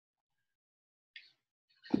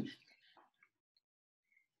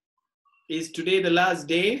Is today the last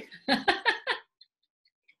day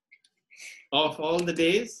of all the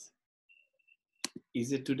days?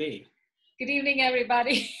 Is it today? Good evening,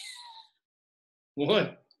 everybody.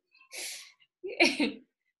 What?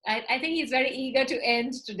 I think he's very eager to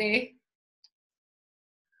end today.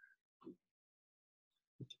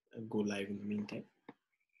 I'll go live in the meantime.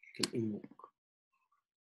 You can invoke.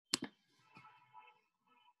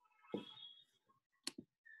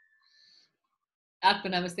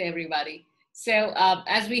 Namaste, everybody. So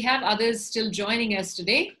as we have others still joining us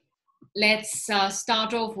today, let's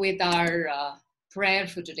start off with our prayer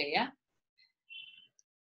for today, yeah?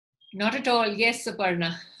 Not at all. Yes,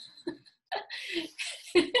 Saparna.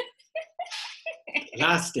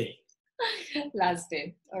 Last day. Last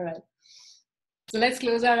day. All right. So let's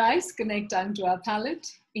close our eyes, connect tongue to our palate.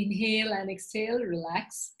 Inhale and exhale,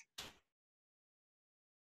 relax.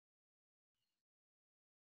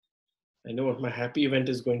 I know what my happy event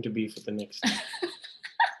is going to be for the next.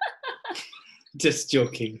 Just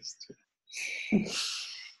joking.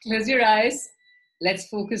 Close your eyes. Let's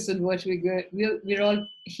focus on what we're all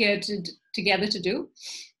here together to do.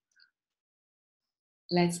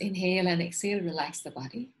 Let's inhale and exhale, relax the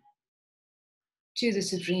body. To the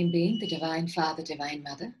Supreme Being, the Divine Father, Divine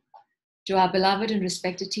Mother. To our beloved and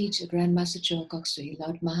respected teacher, Grandmaster Choa Koksui,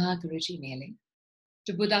 Lord Maha Guruji Mailing.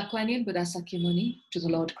 To Buddha Kuan Buddha Sakyamuni, to the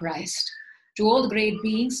Lord Christ, to all the great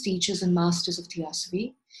beings, teachers and masters of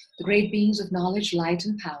Theosophy, the great beings of knowledge, light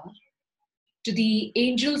and power, to the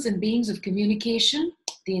angels and beings of communication,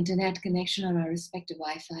 the internet connection on our respective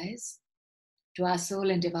Wi-Fis, to our soul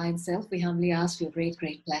and divine self, we humbly ask for your great,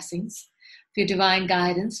 great blessings, for your divine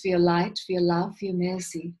guidance, for your light, for your love, for your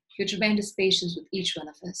mercy, for your tremendous patience with each one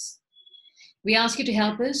of us. We ask you to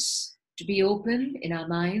help us to be open in our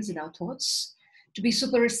minds and our thoughts, to be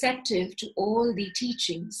super receptive to all the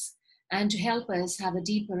teachings, and to help us have a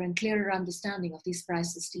deeper and clearer understanding of these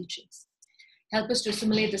priceless teachings. Help us to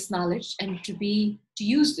assimilate this knowledge and to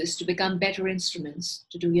use this to become better instruments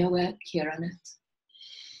to do your work here on earth.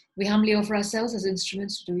 We humbly offer ourselves as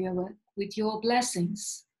instruments to do your work with your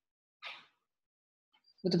blessings,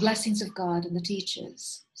 with the blessings of God and the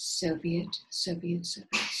teachers. So be it, so be it, so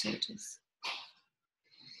be it, so it is.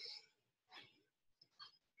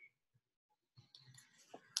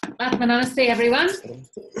 Namaste, everyone.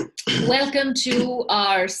 Welcome to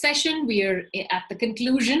our session. We are at the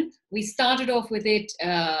conclusion. We started off with it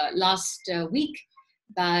last week,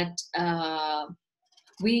 but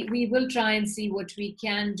we will try and see what we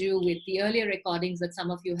can do with the earlier recordings that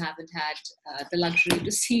some of you haven't had the luxury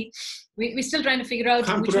to see. We're still trying to figure out.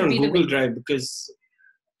 Can't put it on Google Drive because,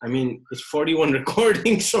 I mean, it's 41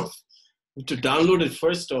 recordings of to download it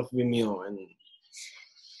first off Vimeo, and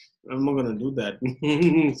I'm not going to do that.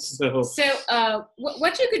 So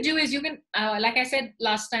what you could do is you can, like I said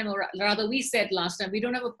last time, or rather we said last time, we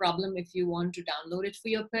don't have a problem if you want to download it for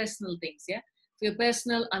your personal things, yeah? For your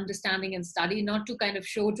personal understanding and study, not to kind of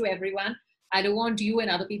show to everyone. I don't want you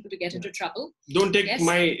and other people to get into trouble. Don't take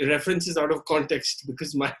my references out of context,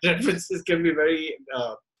 because my references can be very,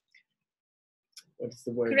 what's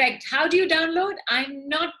the word? Correct. How do you download? I'm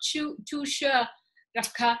not too sure,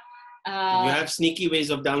 Rafka. You have sneaky ways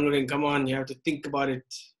of downloading. Come on, you have to think about it.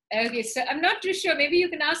 Okay, so I'm not too sure. Maybe you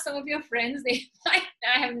can ask some of your friends.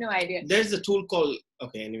 I have no idea. There's a tool called,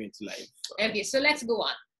 okay, anyway, it's live. Okay, so let's go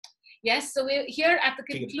on. Yes, so we're here at the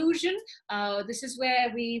conclusion. This is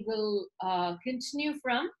where we will continue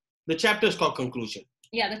from. The chapter is called Conclusion.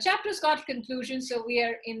 Yeah, the chapter is called Conclusion. So we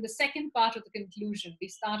are in the second part of the conclusion. We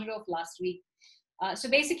started off last week. So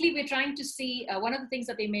basically, we're trying to see, one of the things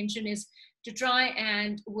that they mention is to try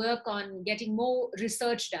and work on getting more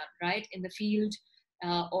research done, right, in the field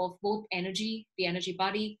of both energy, the energy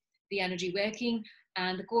body, the energy working,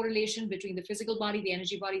 and the correlation between the physical body, the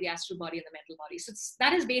energy body, the astral body, and the mental body. So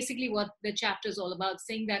that is basically what the chapter is all about,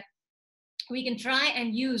 saying that we can try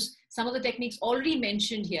and use some of the techniques already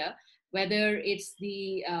mentioned here, whether it's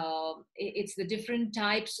the different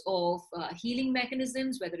types of healing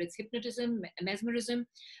mechanisms, whether it's hypnotism, mesmerism,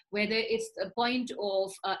 whether it's the point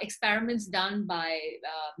of experiments done by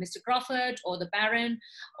Mr. Crawford or the Baron,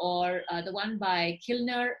 or the one by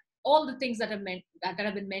Kilner, all the things that have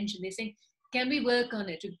been mentioned. They're saying, can we work on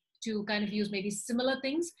it to kind of use maybe similar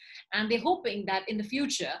things? And they're hoping that in the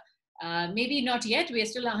future, maybe not yet, we are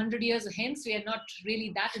still 100 years hence, we are not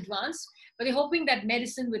really that advanced, but they're hoping that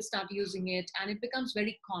medicine would start using it and it becomes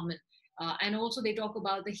very common. And also they talk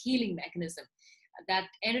about the healing mechanism, that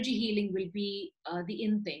energy healing will be the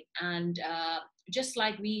in thing. And just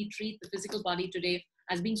like we treat the physical body today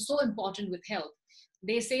as being so important with health,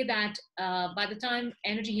 they say that by the time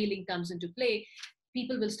energy healing comes into play,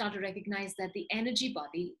 people will start to recognize that the energy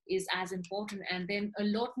body is as important, and then a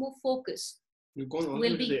lot more focus. You've gone all the way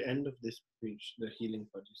to the end of this page, the healing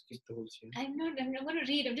part. You skipped the whole scene. I'm not going to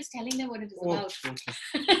read. I'm just telling them what it is about.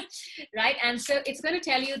 Okay. Right? And so it's going to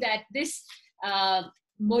tell you that this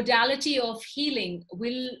modality of healing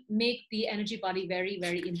will make the energy body very,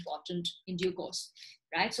 very important in due course.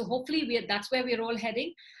 Right? So hopefully that's where we're all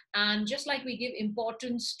heading. And just like we give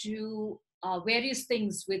importance to various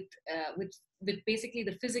things with basically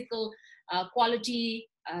the physical quality,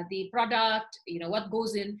 the product, what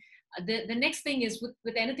goes in. The next thing is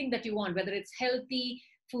with anything that you want, whether it's healthy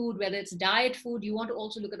food, whether it's diet food, you want to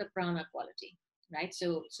also look at the prana quality, right?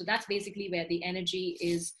 So that's basically where the energy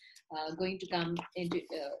is going to come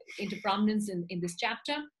into prominence in this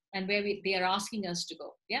chapter, and where they are asking us to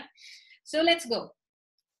go. Yeah. So let's go.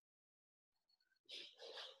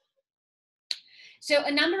 So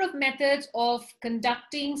a number of methods of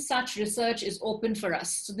conducting such research is open for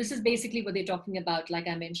us. So this is basically what they're talking about, like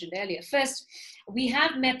I mentioned earlier. First, we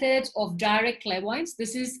have methods of direct clairvoyance.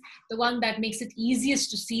 This is the one that makes it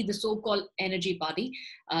easiest to see the so-called energy body,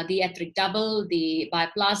 the etheric double, the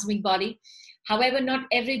bioplasmic body. However, not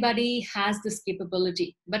everybody has this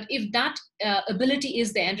capability. But if that ability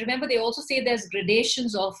is there, and remember, they also say there's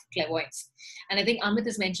gradations of clairvoyance. And I think Amit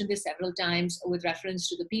has mentioned this several times with reference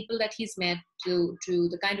to the people that he's met, to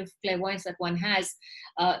the kind of clairvoyance that one has.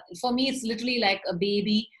 For me, it's literally like a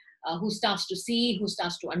baby who starts to see, who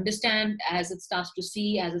starts to understand. As it starts to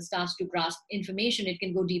see, as it starts to grasp information, it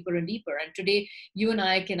can go deeper and deeper. And today, you and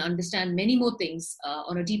I can understand many more things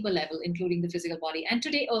on a deeper level, including the physical body, and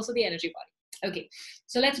today also the energy body. Okay,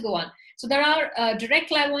 so let's go on. So there are direct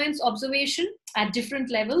clairvoyance observation at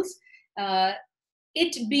different levels,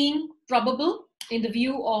 it being probable in the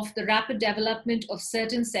view of the rapid development of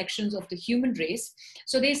certain sections of the human race.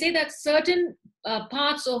 So they say that certain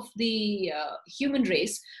parts of the human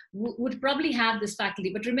race would probably have this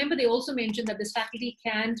faculty. But remember, they also mentioned that this faculty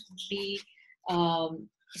can be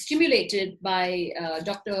stimulated by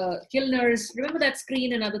Dr. Kilner's, remember that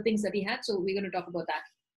screen and other things that he had? So we're going to talk about that.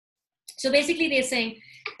 So basically they're saying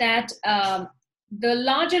that the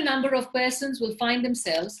larger number of persons will find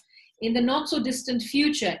themselves in the not so distant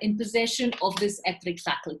future in possession of this etheric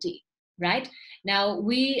faculty, right? Now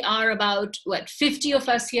we are about, 50 of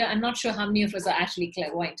us here. I'm not sure how many of us are actually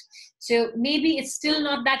clairvoyant. So maybe it's still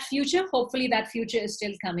not that future. Hopefully that future is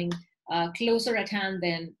still coming closer at hand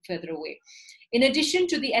than further away. In addition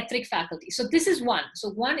to the etheric faculty. So this is one.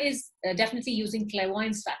 So one is definitely using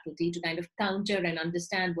clairvoyance faculty to kind of counter and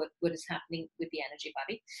understand what is happening with the energy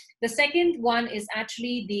body. The second one is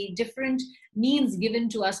actually the different means given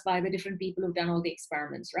to us by the different people who've done all the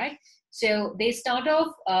experiments, right? So they start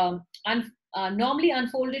off normally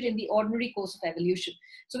unfolded in the ordinary course of evolution.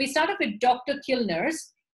 So we start off with Dr.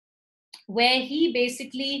 Kilner's, where he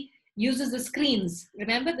basically uses the screens.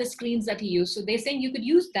 Remember the screens that he used? So they're saying you could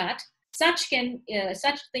use that. Such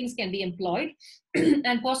things can be employed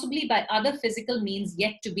and possibly by other physical means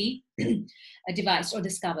yet to be devised or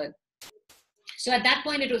discovered. So at that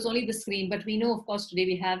point, it was only the screen, but we know, of course, today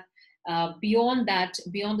we have beyond that,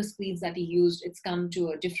 beyond the screens that he used, it's come to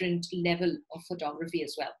a different level of photography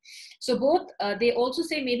as well. So both, they also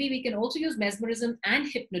say maybe we can also use mesmerism and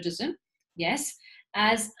hypnotism, yes,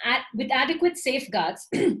 with adequate safeguards,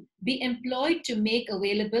 be employed to make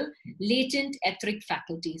available latent etheric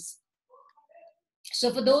faculties.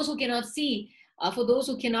 So for those who cannot see, for those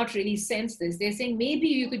who cannot really sense this, they're saying maybe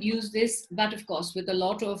you could use this, but of course with a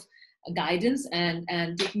lot of guidance and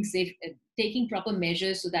taking proper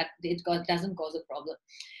measures so that it doesn't cause a problem.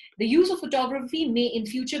 The use of photography may in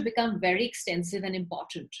future become very extensive and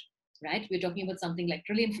important, right? We're talking about something like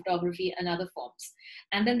trillion photography and other forms.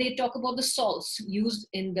 And then they talk about the salts used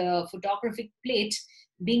in the photographic plate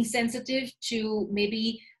being sensitive to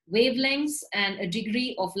maybe wavelengths and a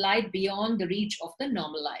degree of light beyond the reach of the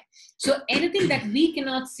normal eye. So anything that we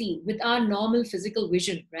cannot see with our normal physical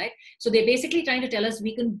vision, right? So they're basically trying to tell us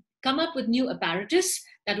we can come up with new apparatus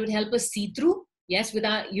that would help us see through, yes, with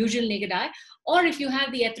our usual naked eye. Or if you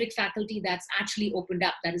have the etheric faculty that's actually opened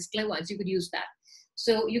up, that is clairvoyance, you could use that.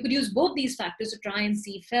 So you could use both these factors to try and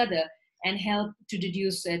see further and help to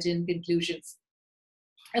deduce certain conclusions.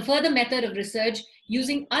 A further method of research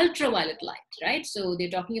using ultraviolet light, right? So they're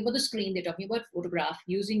talking about the screen, they're talking about photograph,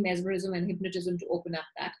 using mesmerism and hypnotism to open up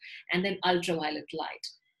that, and then ultraviolet light.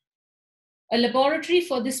 A laboratory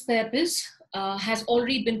for this purpose has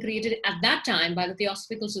already been created at that time by the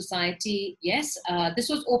Theosophical Society. Yes, this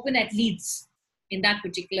was open at Leeds in that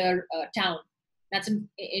particular town. That's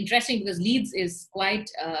interesting because Leeds is quite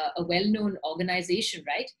a well-known organization,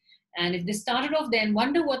 right? And if they started off then,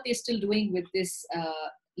 wonder what they're still doing with this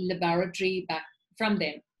laboratory back from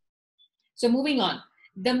them. So moving on,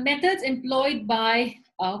 the methods employed by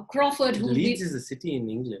Crawford, who Leeds is a city in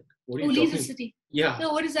England. What are you Leeds talking? is a city. Yeah.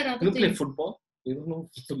 No, what is that other You thing? play football? You don't know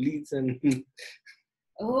Leeds and.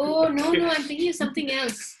 Oh no, I'm thinking of something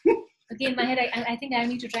else. Okay, in my head, I think I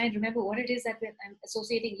need to try and remember what it is that I'm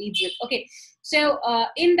associating Leeds with. Okay, so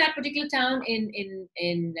in that particular town in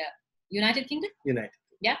United Kingdom. United.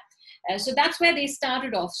 Yeah. So that's where they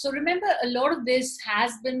started off. So remember, a lot of this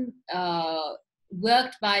has been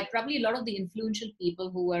worked by probably a lot of the influential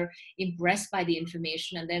people who were impressed by the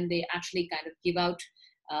information, and then they actually kind of give out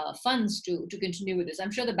funds to continue with this.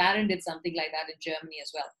 I'm sure the Baron did something like that in Germany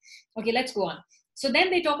as well. Okay, let's go on. So then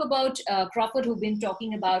they talk about Crawford, who've been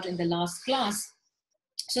talking about in the last class.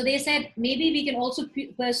 So they said maybe we can also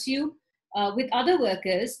pursue with other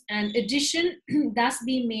workers, and addition thus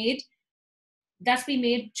be made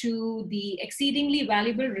to the exceedingly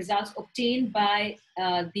valuable results obtained by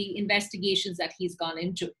the investigations that he's gone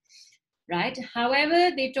into, right?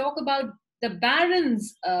 However, they talk about the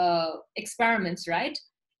Baron's experiments, right?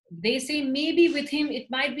 They say maybe with him it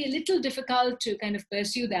might be a little difficult to kind of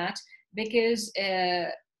pursue that because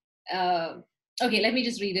okay, let me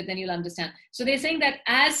just read it, then you'll understand. So they're saying that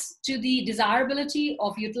as to the desirability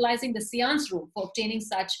of utilizing the seance room for obtaining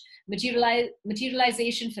such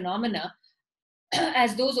materialization phenomena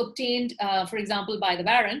as those obtained, for example, by the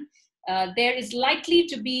Baron, there is likely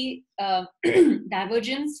to be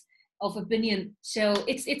divergence of opinion. So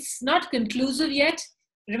it's not conclusive yet.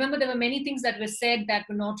 Remember, there were many things that were said that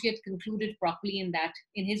were not yet concluded properly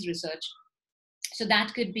in his research. So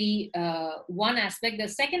that could be one aspect. The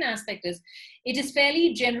second aspect is, it is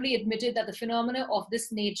fairly generally admitted that the phenomena of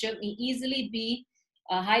this nature may easily be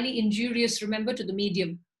highly injurious, remember, to the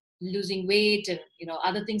medium. Losing weight and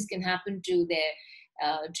other things can happen to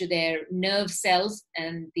their nerve cells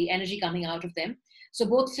and the energy coming out of them. So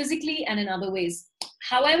both physically and in other ways.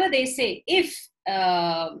 However, they say if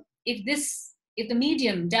the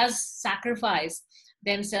medium does sacrifice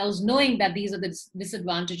themselves, knowing that these are the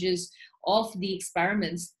disadvantages of the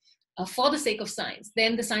experiments for the sake of science,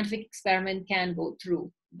 then the scientific experiment can go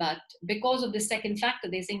through. But because of the second factor,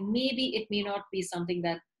 they say maybe it may not be something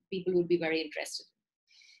that people would be very interested in.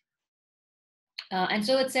 And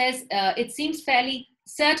so it says, it seems fairly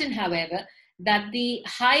certain, however, that the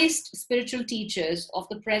highest spiritual teachers of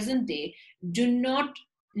the present day do not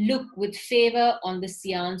look with favor on the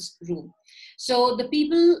seance room. So the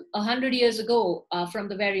people 100 years ago from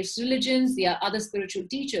the various religions, the other spiritual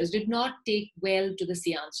teachers, did not take well to the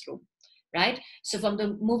seance room, right? So from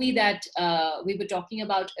the movie that we were talking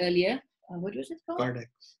about earlier, what was it called?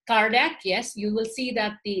 Kardec, yes, you will see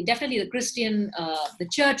that definitely the Christian, the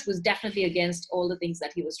church was definitely against all the things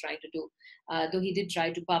that he was trying to do. Though he did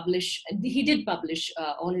try to publish,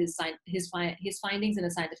 all his findings in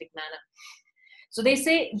a scientific manner. So they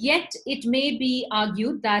say, yet it may be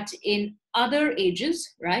argued that in other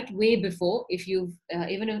ages, right, way before, if you've,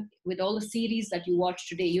 even with all the series that you watch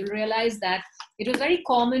today, you'll realize that it was very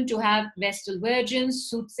common to have Vestal virgins,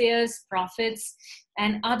 soothsayers, prophets,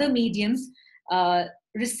 and other mediums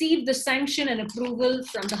receive the sanction and approval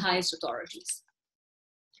from the highest authorities,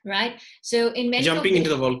 right? So in many jumping into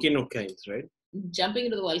the volcano kinds, right? Jumping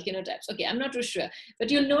into the volcano types. Okay, I'm not too sure.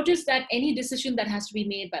 But you'll notice that any decision that has to be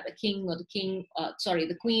made by the king or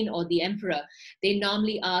the queen or the emperor, they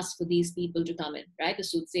normally ask for these people to come in, right? The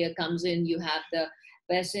soothsayer comes in, you have the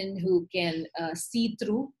person who can see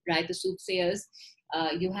through, right? The soothsayers.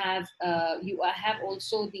 You have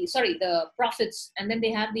also the prophets, and then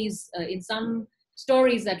they have these in some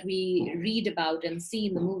stories that we read about and see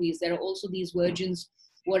in the movies. There are also these virgins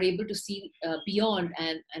who are able to see beyond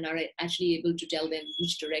and are actually able to tell them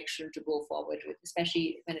which direction to go forward with,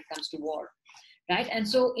 especially when it comes to war, right? And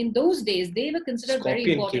so in those days, they were considered very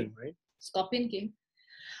important. King, right? Scorpion King.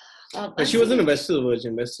 But she wasn't a Vestal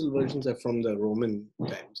Virgin. Vestal Virgins are from the Roman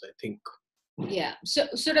times, I think. Yeah, so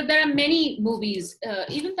that there are many movies,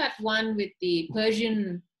 even that one with the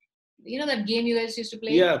Persian, that game you guys used to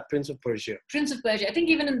play? Yeah, Prince of Persia. Prince of Persia, I think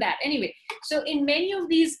even in that. Anyway, so in many of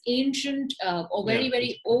these ancient or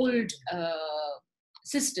very old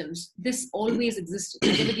systems, this always existed.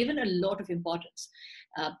 So they were given a lot of importance.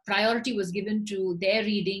 Priority was given to their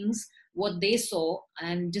readings, what they saw,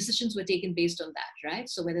 and decisions were taken based on that, right?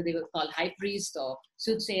 So whether they were called high priests or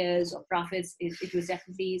soothsayers or prophets, it was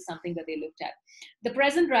definitely something that they looked at. The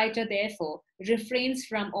present writer, therefore, refrains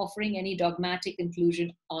from offering any dogmatic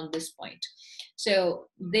conclusion on this point. So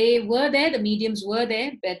they were there, the mediums were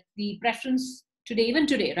there, but the preference today, even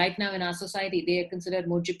today, right now in our society, they are considered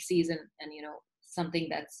more gypsies and something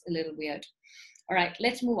that's a little weird. All right,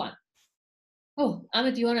 let's move on. Oh,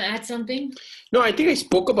 Amit, you want to add something? No, I think I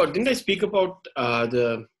spoke about, didn't I speak about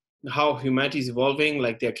how humanity is evolving,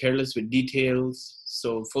 like they're careless with details.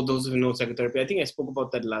 So for those who know psychotherapy, I think I spoke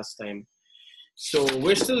about that last time. So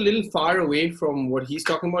we're still a little far away from what he's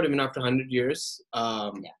talking about, even after 100 years.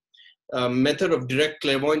 Method of direct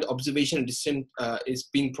clairvoyant observation and discernment is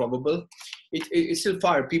being probable. It's still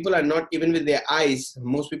far. People are not, even with their eyes,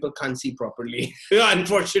 most people can't see properly.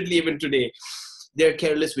 Unfortunately, even today. They're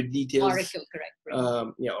careless with details. Oracle,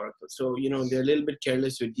 correct. Yeah, Oracle. So, they're a little bit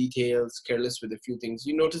careless with details, careless with a few things.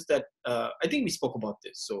 You notice that, I think we spoke about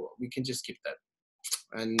this, so we can just skip that.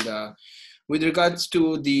 And with regards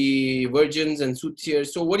to the virgins and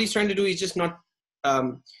soothsayers, so what he's trying to do is just not,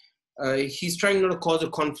 he's trying not to cause a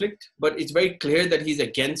conflict, but it's very clear that he's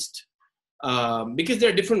against, because there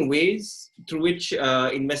are different ways through which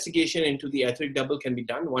investigation into the etheric double can be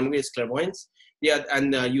done. One way is clairvoyance. Yeah,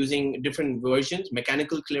 and using different versions,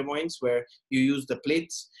 mechanical clairvoyance, where you use the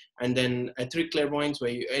plates, and then etheric clairvoyance, where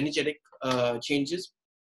you energetic changes,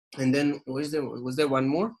 and then was there one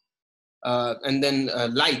more? And then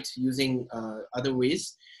light, using other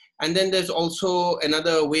ways. And then there's also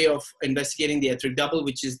another way of investigating the etheric double,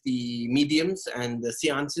 which is the mediums and the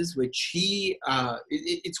seances, which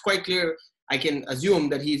it's quite clear, I can assume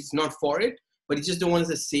that he's not for it, but he just don't want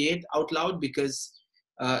to say it out loud, because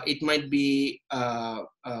it might be,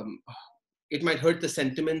 it might hurt the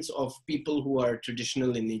sentiments of people who are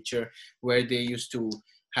traditional in nature, where they used to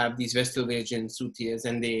have these Vestal virgins, soothsayers,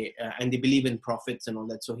 and they believe in prophets and all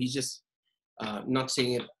that. So he's just not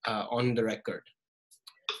saying it on the record.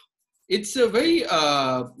 It's a very,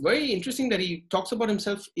 very interesting that he talks about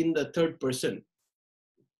himself in the third person.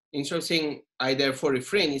 Instead of saying, I therefore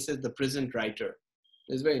refrain, he says the present writer.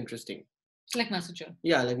 It's very interesting. Like Master Cho.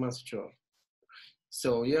 Yeah, like Master Cho.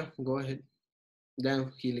 So yeah, go ahead.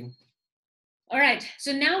 Then healing. All right.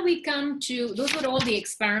 So now we come to, those were all the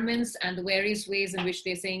experiments and the various ways in which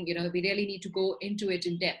they're saying, we really need to go into it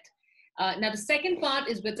in depth. Now, the second part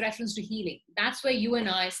is with reference to healing. That's where you and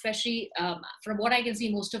I, especially from what I can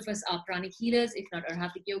see, most of us are pranic healers, if not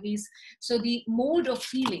arhatic yogis. So the mode of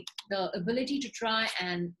healing, the ability to try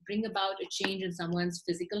and bring about a change in someone's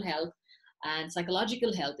physical health and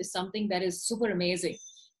psychological health is something that is super amazing.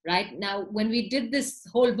 Right now, when we did this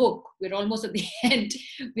whole book, we're almost at the end,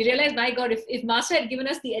 we realized, my God, if Master had given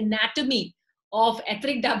us the anatomy of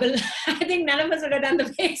etheric double, I think none of us would have done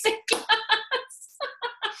the basic class.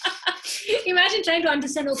 Imagine trying to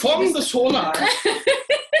understand. Okay, form the solar,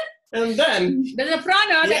 and then there's a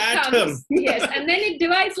prana that atom. comes. Yes, and then it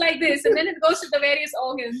divides like this, and then it goes to the various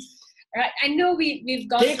organs. Right? I know we've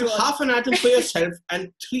got take half an atom for yourself,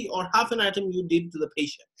 and half an atom you give to the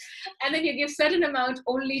patient. And then you give certain amount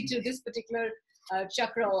only to this particular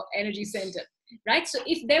chakra or energy center. Right? So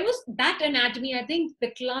if there was that anatomy, I think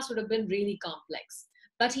the class would have been really complex.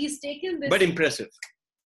 But he's taken this. But impressive.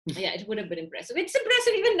 Yeah, it would have been impressive. It's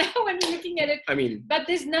impressive even now when we're looking at it. I mean, but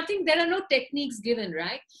there are no techniques given,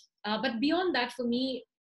 right? But beyond that, for me,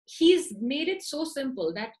 he's made it so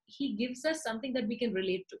simple that he gives us something that we can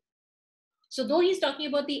relate to. So though he's talking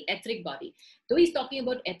about the etheric body, though he's talking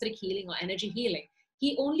about etheric healing or energy healing,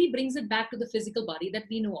 he only brings it back to the physical body that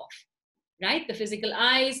we know of, right? The physical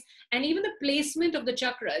eyes, and even the placement of the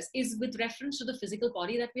chakras is with reference to the physical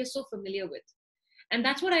body that we are so familiar with. And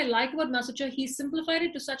that's what I like about Master Cho. He simplified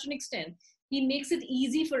it to such an extent. He makes it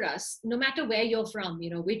easy for us, no matter where you're from,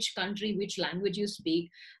 which country, which language you speak,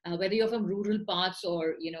 whether you're from rural parts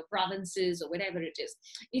or, provinces or whatever it is.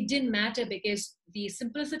 It didn't matter, because the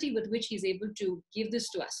simplicity with which he's able to give this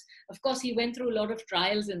to us. Of course, he went through a lot of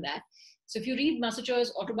trials in that. So if you read Master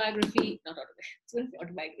Cho's autobiography, not autobiography, it's going to be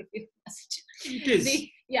autobiography of Master Cho. It is.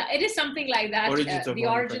 It is something like that. The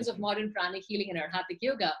origins of modern pranic healing and arhatic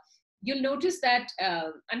yoga. You'll notice that,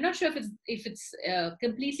 I'm not sure if it's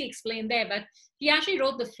completely explained there, but he actually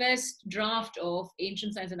wrote the first draft of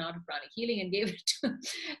Ancient Science and Art of Pranic Healing and gave it to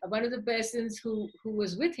one of the persons who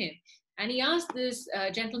was with him. And he asked this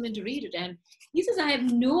gentleman to read it. And he says, I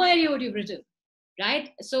have no idea what you've written, right?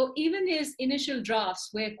 So even his initial drafts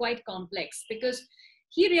were quite complex, because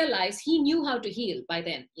he realized he knew how to heal by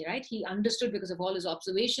then, right? He understood, because of all his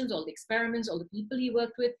observations, all the experiments, all the people he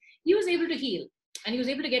worked with, he was able to heal. And he was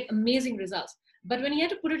able to get amazing results. But when he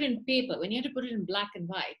had to put it in paper, when he had to put it in black and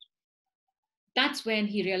white, that's when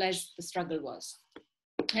he realized the struggle was.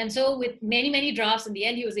 And so with many, many drafts, in the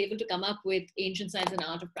end, he was able to come up with Ancient Science and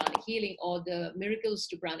Art of Pranic Healing, or the Miracles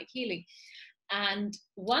to Pranic Healing. And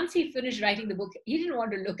once he finished writing the book, he didn't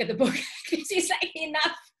want to look at the book, because he's like,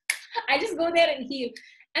 enough. I just go there and heal.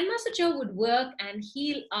 And Master Cho would work and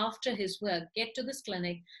heal after his work, get to this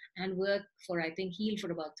clinic and work for, I think, heal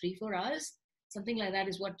for about 3-4 hours. Something like that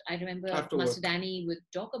is what I remember After Master work. Danny would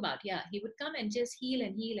talk about. Yeah, he would come and just heal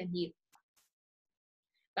and heal and heal.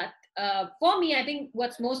 But for me, I think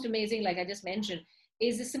what's most amazing, like I just mentioned,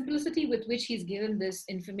 is the simplicity with which he's given this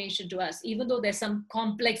information to us, even though there's some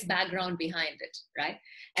complex background behind it, right?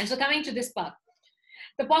 And so coming to this part,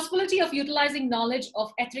 the possibility of utilizing knowledge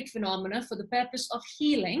of etheric phenomena for the purpose of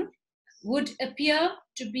healing would appear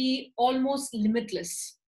to be almost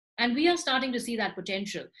limitless. And we are starting to see that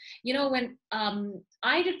potential. You know, when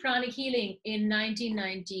I did pranic healing in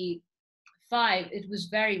 1995, it was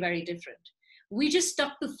very, very different. We just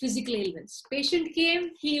stuck to physical ailments. Patient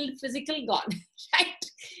came, healed, physical, gone, right?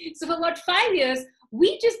 So for about 5 years,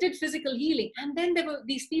 we just did physical healing. And then there were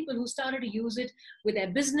these people who started to use it with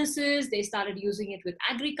their businesses. They started using it with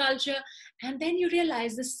agriculture. And then you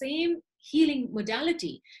realize the same healing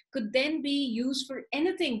modality could then be used for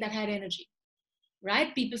anything that had energy,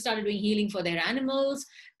 right? People started doing healing for their animals.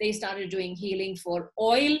 They started doing healing for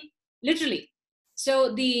oil, literally.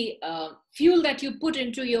 So the fuel that you put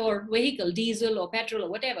into your vehicle, diesel or petrol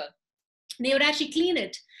or whatever, they would actually clean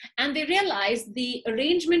it. And they realized the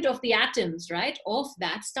arrangement of the atoms, right, of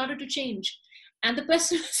that started to change. And the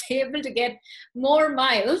person was able to get more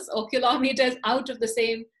miles or kilometers out of the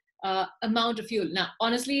same amount of fuel. Now,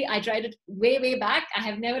 honestly, I tried it way, way back. I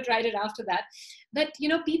have never tried it after that. But, you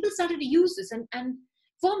know, people started to use this. And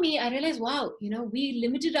for me, I realized, wow, you know, we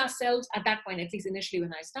limited ourselves at that point, at least initially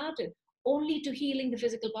when I started, only to healing the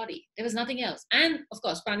physical body. There was nothing else. And of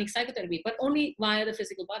course, pranic psychotherapy, but only via the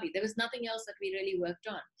physical body. There was nothing else that we really worked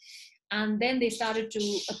on. And then they started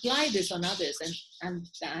to apply this on others. And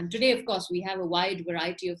today, of course, we have a wide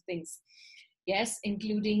variety of things. Yes,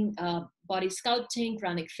 including body sculpting,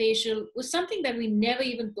 pranic facial was something that we never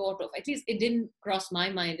even thought of. At least it didn't cross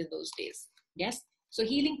my mind in those days. Yes. So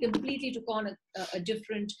healing completely took on a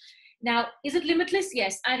different. Now, is it limitless?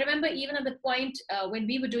 Yes. I remember even at the point when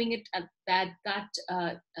we were doing it at that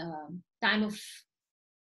time of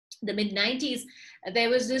the mid-90s, there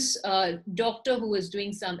was this doctor who was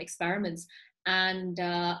doing some experiments. And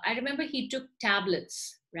I remember he took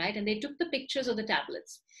tablets, right? And they took the pictures of the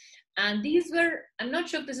tablets. And these were, I'm not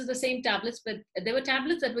sure if this is the same tablets, but there were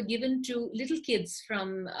tablets that were given to little kids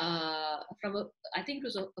from I think it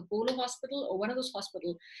was a Apollo hospital or one of those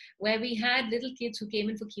hospitals where we had little kids who came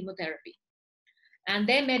in for chemotherapy. And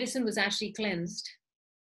their medicine was actually cleansed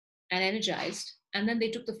and energized. And then they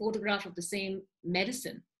took the photograph of the same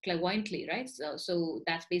medicine clairvoyantly, right? So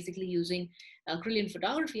that's basically using Krillin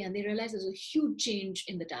photography. And they realized there's a huge change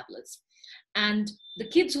in the tablets. And the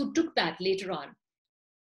kids who took that later on,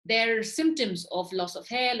 their symptoms of loss of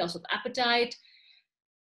hair, loss of appetite,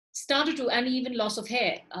 started to, and even loss of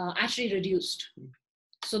hair actually reduced.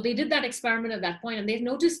 So they did that experiment at that point, and they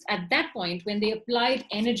noticed at that point when they applied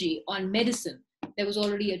energy on medicine, there was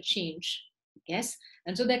already a change. Yes,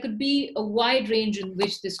 and so there could be a wide range in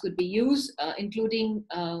which this could be used, including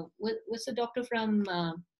what's the doctor from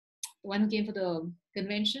the one who came for the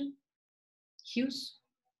convention? Hughes.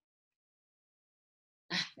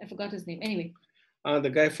 I forgot his name. Anyway.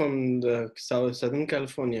 The guy from the Southern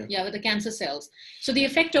California. Yeah, with the cancer cells. So the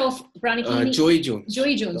effect of pranic healing. Joey Jones.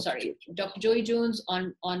 Joey Jones, sorry. Dr. Joey Jones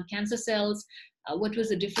on cancer cells. What was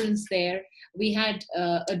the difference there? We had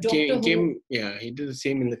a doctor he did the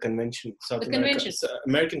same in the convention. American convention.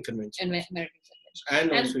 American convention.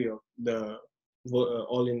 And also the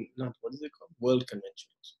all in, not, what is it called? World convention.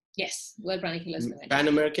 Yes, World Pranic Healers Convention. Pan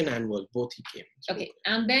American and World, both he came. Okay,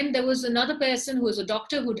 and then there was another person who was a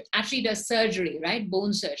doctor who actually does surgery, right?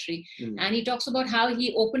 Bone surgery. And he talks about how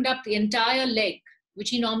he opened up the entire leg, which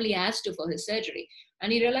he normally has to for his surgery.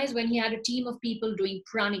 And he realized when he had a team of people doing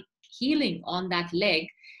pranic healing on that leg,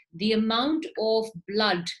 the amount of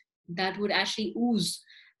blood that would actually ooze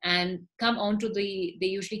and come onto they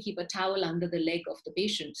usually keep a towel under the leg of the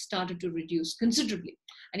patient, started to reduce considerably.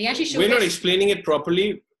 And he actually showed We're not explaining it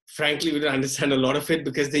properly. Frankly, we don't understand a lot of it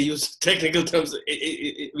because they use technical terms.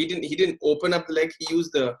 He didn't open up the leg. He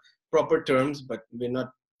used the proper terms, but we're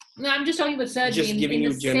not. No, I'm just talking about surgery. Just giving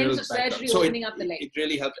you general sense of surgery, so opening up the leg. It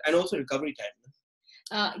really helped, and also recovery time.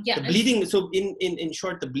 Yeah. The bleeding. So in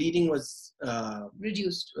short, the bleeding was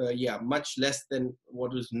reduced. Much less than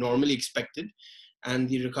what was normally expected, and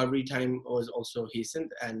the recovery time was also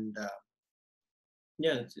hastened. And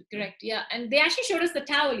yeah, correct. Yeah, and they actually showed us the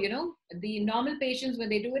towel. You know, the normal patients when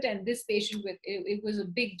they do it, and this patient with it was a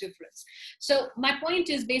big difference. So my point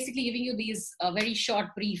is basically giving you these very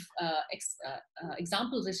short, brief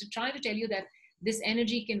examples is to try to tell you that this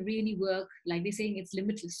energy can really work. Like they're saying, it's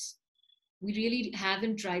limitless. We really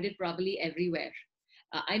haven't tried it properly everywhere.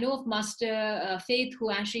 I know of Master Faith, who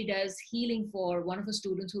actually does healing for one of her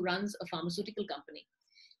students who runs a pharmaceutical company.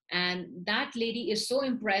 And that lady is so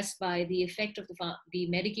impressed by the effect of the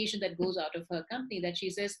medication that goes out of her company that she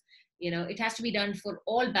says, it has to be done for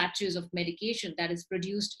all batches of medication that is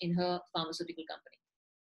produced in her pharmaceutical company.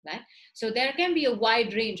 Right? So there can be a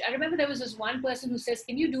wide range. I remember there was this one person who says,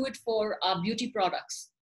 can you do it for beauty products?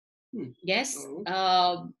 Yes.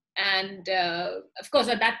 And of course,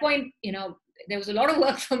 at that point, there was a lot of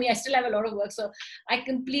work for me. I still have a lot of work. So I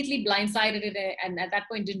completely blindsided it and at that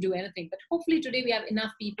point didn't do anything. But hopefully today we have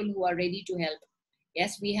enough people who are ready to help.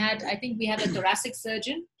 Yes, I think we have a thoracic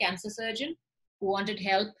surgeon, cancer surgeon, who wanted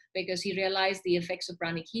help because he realized the effects of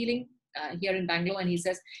pranic healing here in Bangalore, and he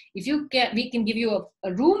says, if you can, we can give you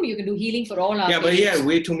a room, you can do healing for all our patients. But he had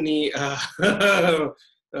way too many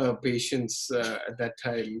patients at that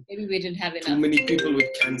time. Maybe we didn't have enough. Too many people with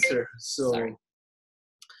cancer. So, sorry.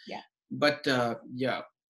 Yeah. But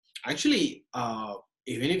actually,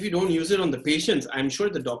 even if you don't use it on the patients, I'm sure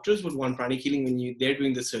the doctors would want pranic healing when they're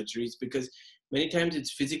doing the surgeries, because many times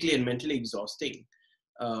it's physically and mentally exhausting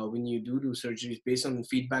when you do surgeries based on the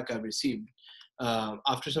feedback I've received.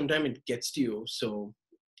 After some time it gets to you. So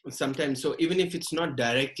sometimes, so even if it's not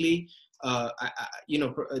directly,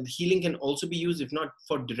 healing can also be used, if not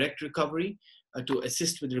for direct recovery, to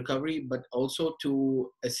assist with recovery, but also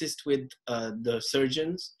to assist with the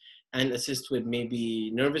surgeons and assist with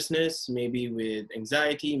maybe nervousness, maybe with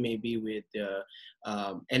anxiety, maybe with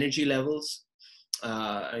energy levels.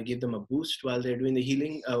 I give them a boost while they're doing the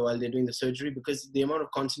healing, while they're doing the surgery, because the amount of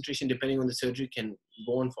concentration depending on the surgery can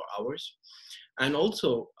go on for hours. And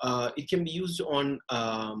also, it can be used on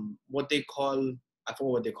what they call, I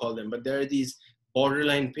forgot what they call them, but there are these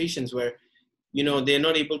borderline patients where, they're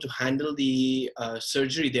not able to handle the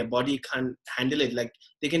surgery. Their body can't handle it. Like,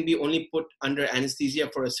 they can be only put under anesthesia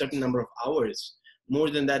for a certain number of hours. More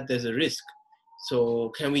than that, there's a risk. So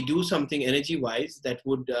can we do something energy-wise that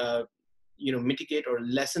would, mitigate or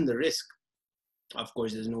lessen the risk? Of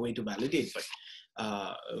course, there's no way to validate,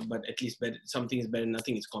 but at least something is better than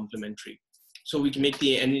nothing. It's complementary. So we can make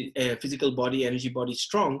the physical body, energy body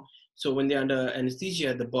strong. So when they're under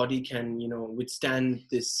anesthesia, the body can, withstand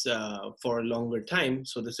this for a longer time.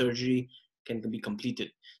 So the surgery can be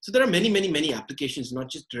completed. So there are many, many, many applications, not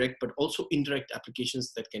just direct, but also indirect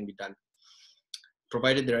applications that can be done,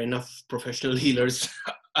 provided there are enough professional healers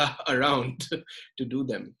around to do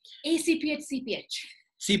them. ACPH, CPH.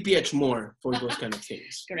 CPH more for those kind of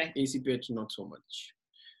things. Correct. ACPH not so much,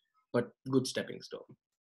 but good stepping stone.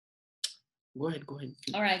 Go ahead.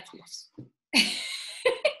 All right.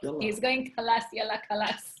 He's going kalas, yalla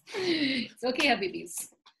kalas. It's okay, Habibis.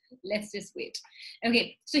 Let's just wait.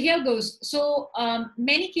 Okay, so here goes. So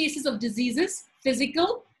many cases of diseases,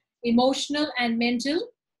 physical, emotional, and mental,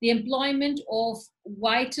 the employment of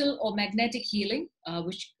vital or magnetic healing,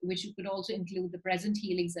 which could also include the present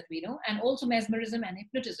healings that we know, and also mesmerism and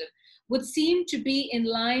hypnotism, would seem to be in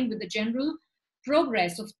line with the general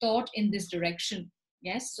progress of thought in this direction.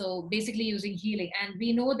 Yes, so basically using healing. And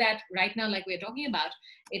we know that right now, like we're talking about,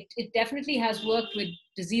 it definitely has worked with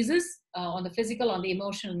diseases on the physical, on the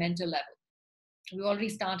emotional, mental level. We already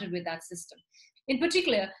started with that system. In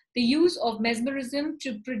particular, the use of mesmerism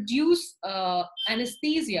to produce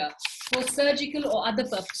anesthesia for surgical or other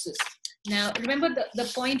purposes. Now, remember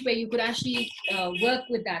the point where you could actually work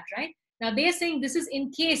with that, right? Now, they're saying this is in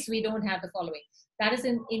case we don't have the following. That is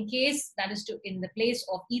in case, that is in the place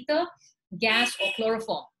of ether, gas, or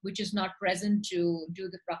chloroform, which is not present to do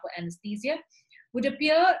the proper anesthesia, would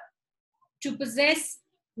appear to possess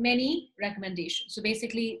many recommendations. So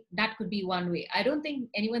basically, that could be one way. I don't think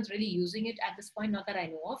anyone's really using it at this point, not that I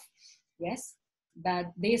know of. Yes, but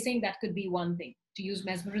they're saying that could be one thing, to use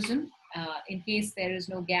mesmerism in case there is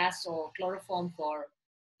no gas or chloroform for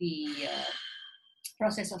the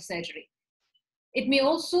process of surgery. It may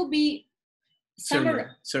also be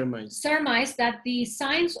surmised that the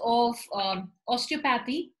science of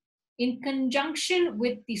osteopathy, in conjunction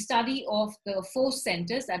with the study of the force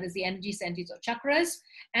centers, that is the energy centers or chakras,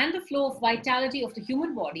 and the flow of vitality of the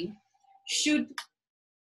human body, should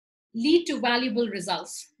lead to valuable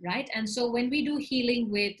results, right? And so when we do healing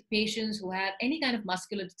with patients who have any kind of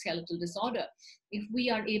musculoskeletal disorder, if we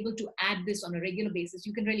are able to add this on a regular basis,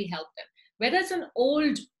 you can really help them. Whether it's an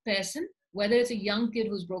old person, whether it's a young kid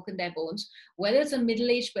who's broken their bones, whether it's a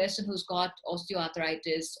middle-aged person who's got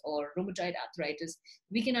osteoarthritis or rheumatoid arthritis,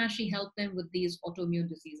 we can actually help them with these autoimmune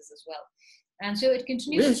diseases as well. And so it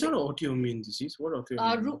continues. It's not an autoimmune disease. What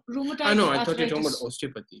autoimmune? Rheumatoid I know. I thought you were talking about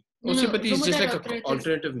osteopathy. Osteopathy is just like an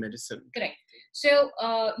alternative medicine. Correct. So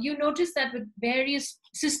you notice that with various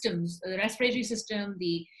systems, the respiratory system,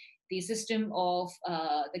 the system of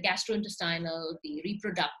the gastrointestinal, the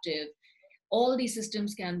reproductive, all these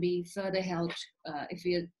systems can be further helped if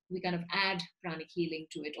we are we kind of add pranic healing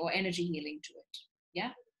to it or energy healing to it. Yeah.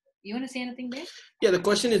 You want to say anything there? Yeah, the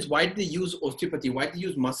question is, why do they use osteopathy? Why do they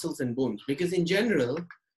use muscles and bones? Because in general,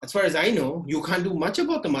 as far as I know, you can't do much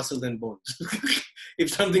about the muscles and bones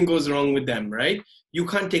if something goes wrong with them, right? You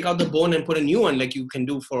can't take out the bone and put a new one like you can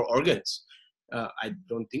do for organs. I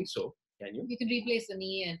don't think so. Can you? You can replace the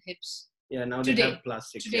knee and hips. Yeah, now Today. they have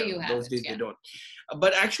plastic. Today you have those days yeah. they don't.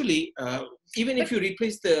 But actually, even if you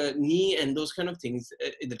replace the knee and those kind of things,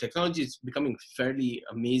 the technology is becoming fairly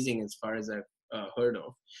amazing as far as I've heard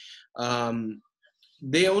of.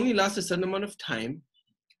 They only last a certain amount of time.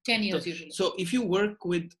 10 years usually. So if you work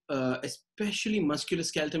with especially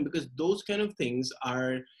musculoskeletal, because those kind of things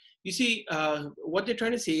are, you see, what they're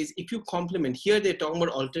trying to say is if you complement, here they're talking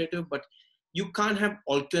about alternative, but you can't have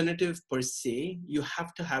alternative per se. You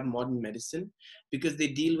have to have modern medicine because they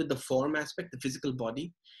deal with the form aspect, the physical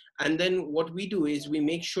body. And then what we do is we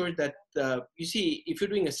make sure that, you see, if you're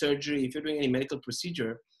doing a surgery, if you're doing any medical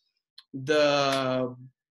procedure, to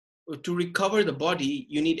recover the body,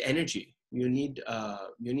 you need energy. You need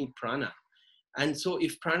prana. And so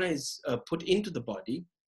if prana is put into the body,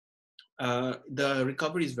 the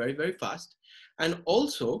recovery is very, very fast. And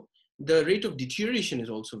also, the rate of deterioration is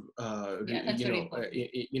also,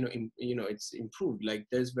 it's improved. Like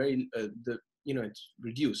there's it's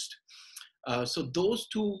reduced. So those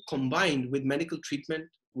two combined with medical treatment,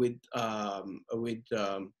 with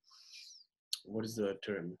what is the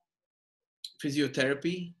term?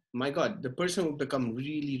 Physiotherapy. My God, the person will become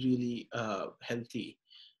really, really healthy.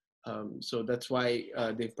 So that's why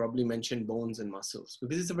they probably mentioned bones and muscles,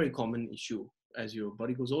 because it's a very common issue as your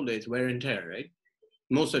body goes older. It's wear and tear, right?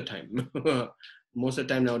 Most of the time. Most of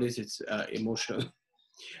the time nowadays it's emotional,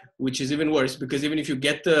 which is even worse, because even if you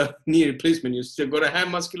get the knee replacement, you're still going to have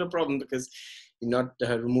muscular problem because you not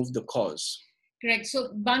remove the cause. Correct. So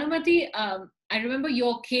Bhanumati, I remember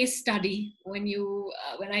your case study when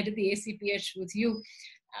I did the ACPH with you.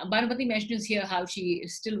 Bhanumati mentions here how she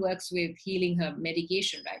still works with healing her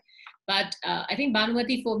medication, right? But I think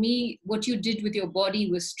Bhanumati, for me, what you did with your body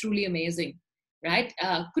was truly amazing, right?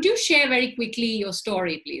 Could you share very quickly your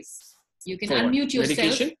story, please? You can unmute yourself.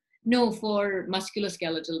 Medication? No, for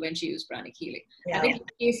musculoskeletal when she used pranic healing. Yeah. I think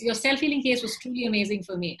your self-healing case was truly amazing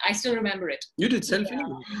for me. I still remember it. You did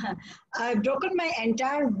self-healing? Yeah. I've broken my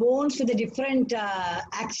entire bones with the different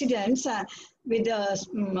accidents with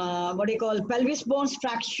pelvis bones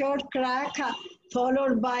fractured crack,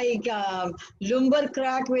 followed by lumbar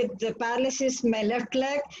crack with the paralysis in my left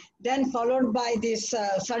leg, then followed by this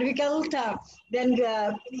cervical, then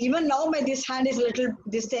even now this hand is little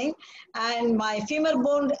this thing, and my femur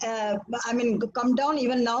bone, come down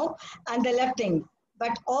even now, and the left thing.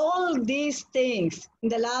 But all these things in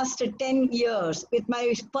the last 10 years with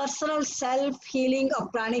my personal self-healing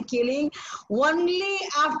of pranic healing, only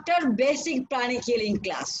after basic pranic healing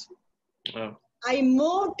class. Wow. I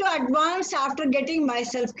moved to advanced after getting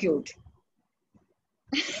myself cured.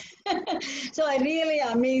 So I really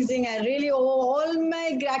amazing. I really owe all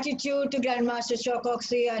my gratitude to Grandmaster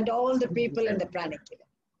Chokoksi and all the people in the pranic healing.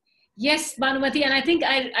 Yes, Bhanumati, and I think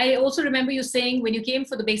I also remember you saying when you came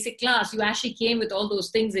for the basic class, you actually came with all those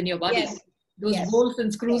things in your body. Yes. Those bolts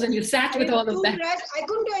and screws, and you sat with all of that. I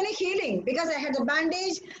couldn't do any healing because I had the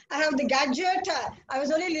bandage, I have the gadget, I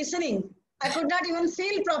was only listening. I could not even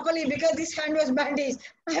feel properly because this hand was bandaged.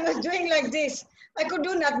 I was doing like this. I could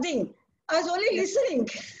do nothing. I was only listening.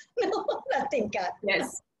 No, nothing.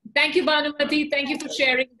 Yes. Thank you, Bhanumati. Thank you for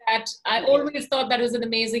sharing that. I always thought that was an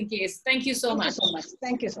amazing case. Thank you so much.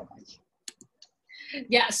 Thank you so much.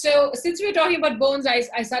 Yeah, so since we were talking about bones,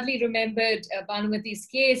 I suddenly remembered Bhanumati's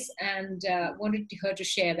case and wanted her to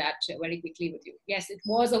share that very quickly with you. Yes, it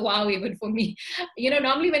was a wow even for me.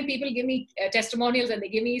 Normally when people give me testimonials and they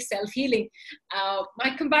give me self-healing,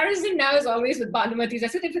 my comparison now is always with Bhanumati's. I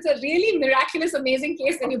said, if it's a really miraculous, amazing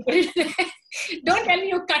case, then you put it there. Don't tell me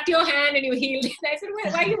you cut your hand and you healed it. I said,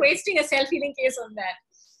 well, why are you wasting a self-healing case on that?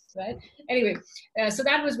 Right? Anyway, so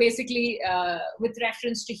that was basically with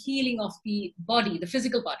reference to healing of the body, the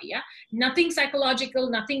physical body. Yeah, nothing psychological,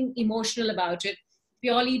 nothing emotional about it.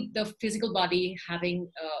 Purely the physical body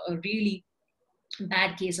having a really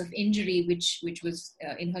bad case of injury, which was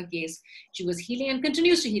in her case, she was healing and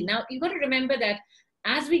continues to heal. Now you've got to remember that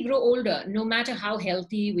as we grow older, no matter how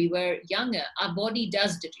healthy we were younger, our body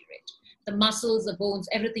does deteriorate. The muscles, the bones,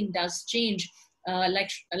 everything does change. Like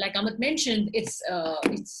Amit mentioned, it's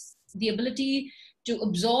the ability to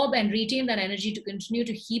absorb and retain that energy to continue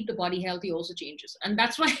to keep the body healthy also changes. And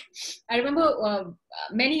that's why I remember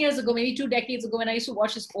many years ago, maybe 2 decades ago, when I used to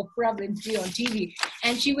watch this Oprah Winfrey on TV,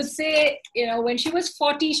 and she would say, when she was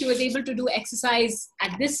 40, she was able to do exercise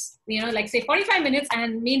at this, like say 45 minutes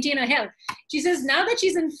and maintain her health. She says now that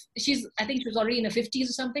I think she was already in her 50s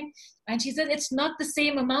or something. And she said, it's not the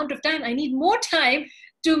same amount of time. I need more time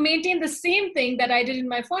to maintain the same thing that I did in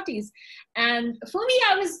my 40s. And for me,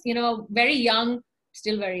 I was, very young,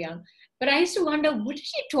 still very young. But I used to wonder, what is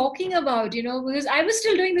she talking about? Because I was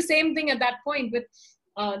still doing the same thing at that point. But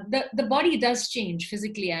the body does change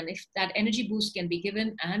physically. And if that energy boost can be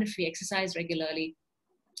given, and if we exercise regularly,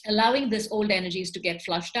 allowing this old energies to get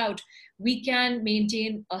flushed out, we can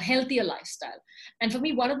maintain a healthier lifestyle. And for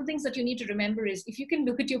me, one of the things that you need to remember is, if you can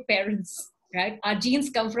look at your parents, right? Our genes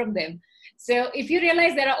come from them. So if you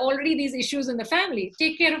realize there are already these issues in the family,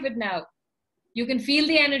 take care of it now. You can feel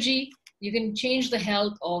the energy. You can change the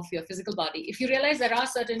health of your physical body. If you realize there are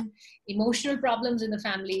certain emotional problems in the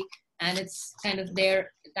family and it's kind of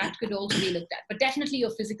there, that could also be looked at. But definitely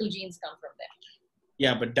your physical genes come from there.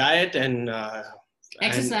 Yeah, but diet and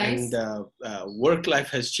exercise and work life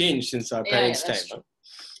has changed since our parents' time.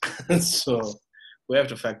 Huh? So we have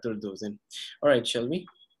to factor those in. All right, shall we?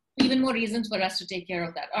 Even more reasons for us to take care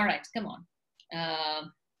of that. All right, come on.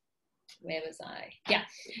 Where was I? Yeah,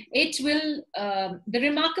 it will, the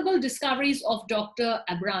remarkable discoveries of Dr.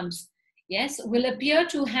 Abrams, yes, will appear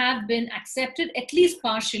to have been accepted, at least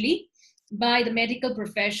partially, by the medical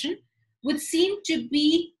profession, would seem to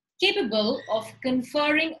be capable of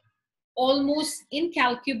conferring almost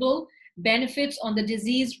incalculable benefits on the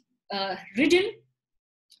disease-ridden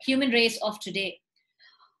human race of today.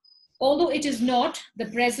 Although it is not, the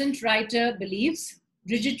present writer believes,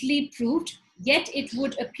 rigidly proved, yet it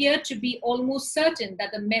would appear to be almost certain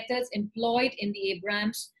that the methods employed in the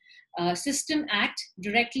Abrams system act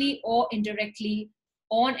directly or indirectly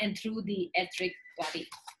on and through the etheric body.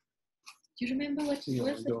 Do you remember what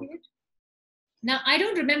was the period? Now, I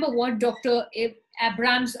don't remember what Dr.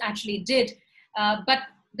 Abrams actually did, but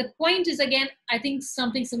the point is, again, I think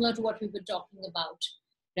something similar to what we were talking about,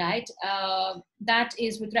 right? That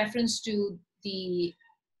is with reference to the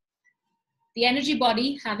energy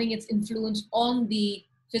body having its influence on the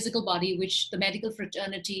physical body, which the medical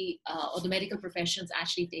fraternity or the medical professions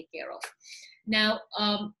actually take care of. Now,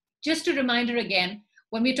 just a reminder again,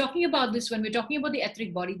 when we're talking about this, when we're talking about the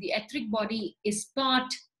etheric body is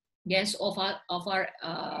part, yes, of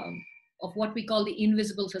what we call the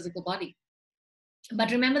invisible physical body.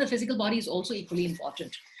 But remember, the physical body is also equally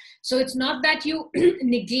important. So it's not that you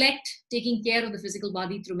neglect taking care of the physical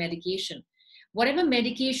body through medication. Whatever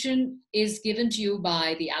medication is given to you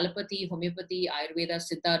by the allopathy, homeopathy, Ayurveda,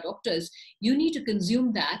 Siddha doctors, you need to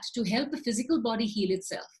consume that to help the physical body heal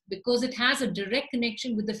itself, because it has a direct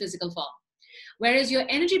connection with the physical form. Whereas your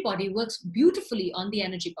energy body works beautifully on the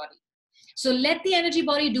energy body. So let the energy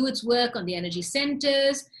body do its work on the energy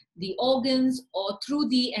centers, the organs, or through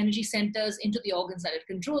the energy centers into the organs that it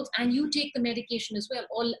controls, and you take the medication as well,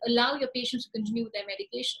 or allow your patients to continue with their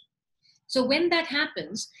medication. So when that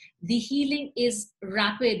happens, the healing is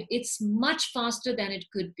rapid. It's much faster than it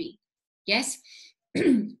could be. Yes?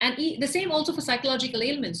 And the same also for psychological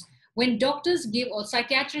ailments. When doctors give or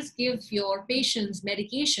psychiatrists give your patients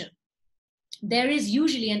medication, there is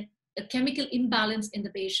usually a chemical imbalance in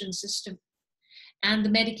the patient's system. And the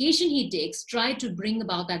medication he takes try to bring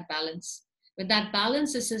about that balance. When that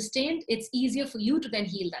balance is sustained, it's easier for you to then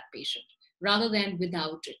heal that patient rather than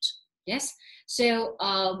without it. Yes? So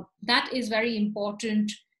that is very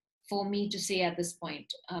important for me to say at this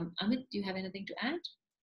point. Amit, do you have anything to add?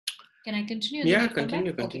 Can I continue? Yeah,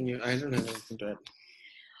 continue. Okay. I don't have anything to add.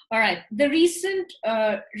 All right. The recent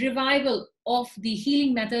revival of the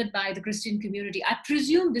healing method by the Christian community, I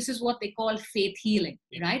presume this is what they call faith healing,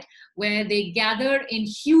 right? Where they gather in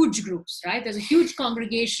huge groups, right? There's a huge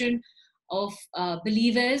congregation of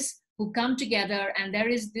believers who come together, and there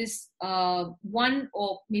is this one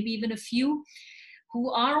or maybe even a few who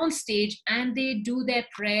are on stage, and they do their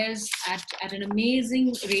prayers at an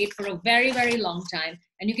amazing rate for a very, very long time.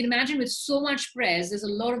 And you can imagine with so much prayers, there's a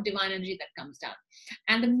lot of divine energy that comes down.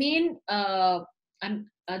 And the main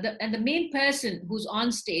the main person who's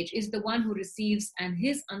on stage is the one who receives, and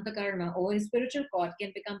his antakarana or his spiritual cord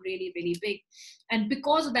can become really, really big. And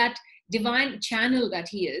because of that divine channel that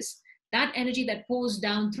he is, that energy that pours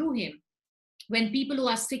down through him, when people who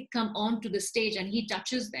are sick come onto the stage and he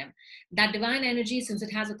touches them, that divine energy, since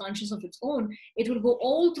it has a consciousness of its own, it will go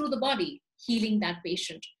all through the body, healing that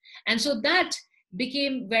patient. And so that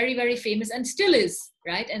became very, very famous and still is,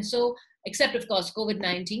 right? And so, except of course,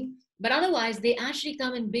 COVID-19, but otherwise they actually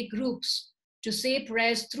come in big groups to say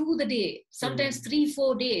prayers through the day, sometimes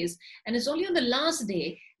 3-4 days. And it's only on the last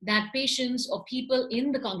day that patients or people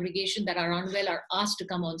in the congregation that are unwell are asked to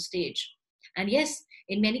come on stage. And yes,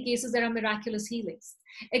 in many cases, there are miraculous healings.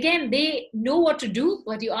 Again, they know what to do,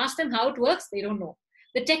 but you ask them how it works, they don't know.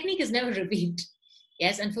 The technique is never revealed.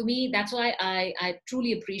 Yes, and for me, that's why I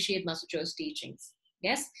truly appreciate Master Cho's teachings.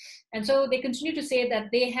 Yes, and so they continue to say that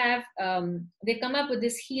they have, they come up with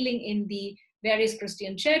this healing in the various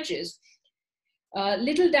Christian churches.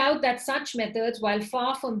 Little doubt that such methods, while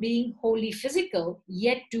far from being wholly physical,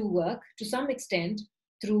 yet do work to some extent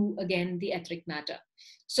through, again, the etheric matter.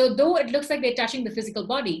 So though it looks like they're touching the physical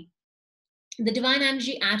body, the divine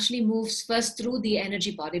energy actually moves first through the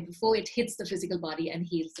energy body before it hits the physical body and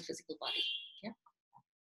heals the physical body. Yeah.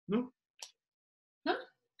 No. Huh?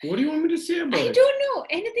 What do you want me to say about it? I don't know.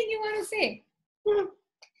 Anything you want to say? Well,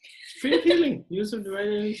 faith healing, use of divine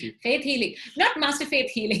energy. Faith healing, not master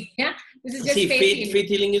faith healing. Yeah, this is just See, faith healing. Faith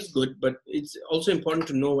healing is good, but it's also important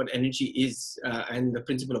to know what energy is and the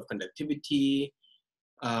principle of conductivity.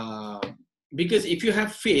 Because if you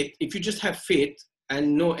have faith, if you just have faith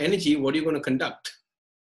and no energy, what are you going to conduct?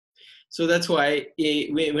 So that's why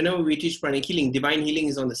whenever we teach pranic healing, divine healing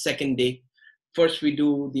is on the second day. First, we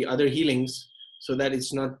do the other healings so that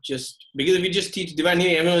it's not just, because if we just teach divine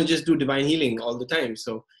healing, everyone will just do divine healing all the time.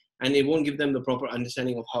 So, and it won't give them the proper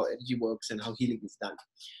understanding of how energy works and how healing is done.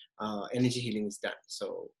 Energy healing is done.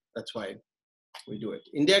 So that's why we do it.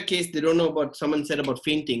 In their case, they don't know about, someone said about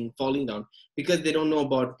fainting, falling down, because they don't know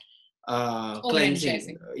about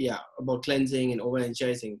cleansing. Yeah, about cleansing and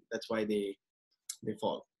over-energizing. That's why they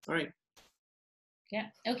fall. All right. Yeah,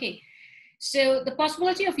 okay. So the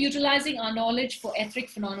possibility of utilizing our knowledge for etheric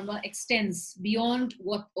phenomena extends beyond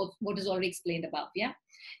what is already explained above. Yeah,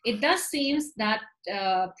 it thus seems that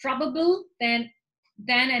probable than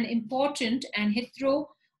an important and hitherto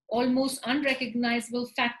almost unrecognizable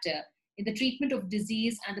factor in the treatment of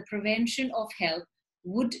disease and the prevention of health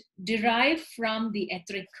would derive from the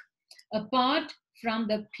etheric, apart from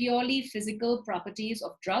the purely physical properties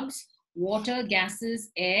of drugs, water, gases,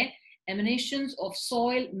 air, emanations of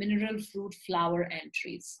soil, mineral, fruit, flower, and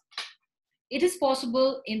trees. It is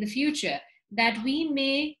possible in the future that we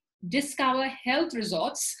may discover health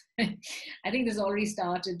resorts, I think this already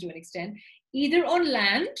started to an extent, either on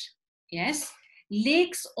land, yes,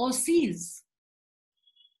 lakes or seas,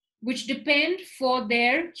 which depend for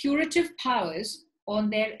their curative powers on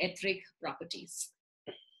their etheric properties.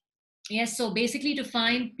 Yes, so basically to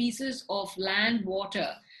find pieces of land, water,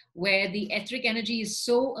 where the etheric energy is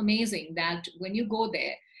so amazing that when you go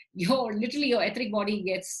there, your etheric body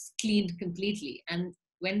gets cleaned completely. And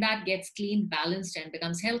when that gets cleaned, balanced, and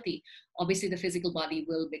becomes healthy, obviously the physical body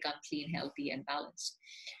will become clean, healthy, and balanced,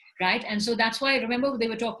 right? And so that's why, remember, they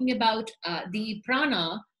were talking about the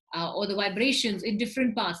prana or the vibrations in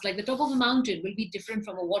different parts. Like the top of a mountain will be different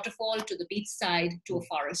from a waterfall to the beachside to a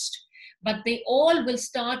forest. But they all will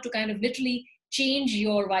start to kind of literally change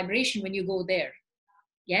your vibration when you go there.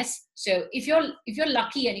 Yes, so if you're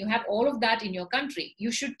lucky and you have all of that in your country,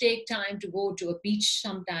 you should take time to go to a beach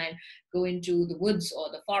sometime, go into the woods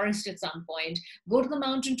or the forest at some point, go to the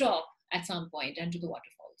mountaintop at some point, and to the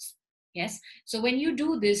waterfalls. Yes, so when you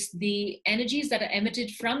do this, the energies that are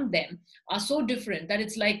emitted from them are so different that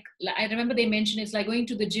it's like, I remember they mentioned it's like going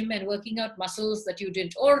to the gym and working out muscles that you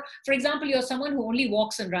didn't. Or for example, you're someone who only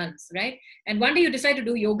walks and runs, right? And one day you decide to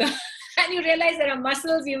do yoga and you realize there are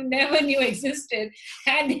muscles you never knew existed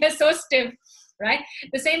and they're so stiff, right?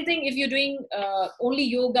 The same thing if you're doing only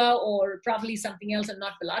yoga or probably something else and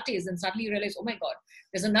not Pilates, and suddenly you realize, oh my God,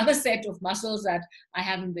 there's another set of muscles that I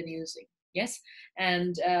haven't been using. Yes,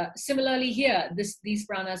 and similarly here, these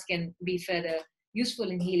pranas can be further useful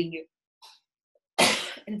in healing you.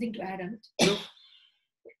 Anything to add on it? No.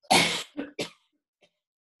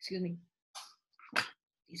 Excuse me.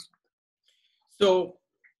 So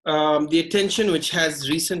the attention which has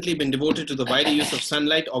recently been devoted to the wider use of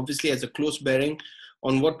sunlight obviously has a close bearing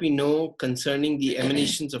on what we know concerning the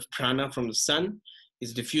emanations of prana from the sun,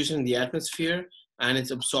 its diffusion in the atmosphere, and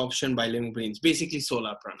its absorption by living beings, basically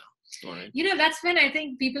solar prana. Right. You know, that's when I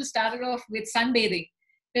think people started off with sunbathing.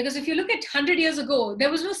 Because if you look at 100 years ago, there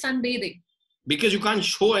was no sunbathing. Because you can't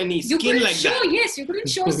show any skin like that. Yes, you couldn't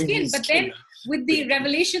show skin. But then with the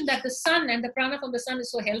revelation that the sun and the prana from the sun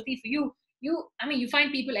is so healthy for you, you find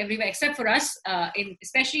people everywhere, except for us,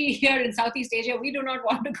 especially here in Southeast Asia, we do not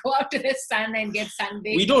want to go out to the sun and get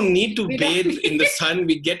sunbathed. We don't need to bathe in the sun.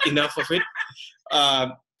 We get enough of it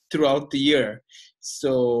throughout the year.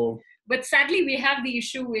 So... But sadly, we have the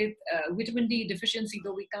issue with vitamin D deficiency,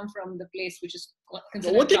 though we come from the place which is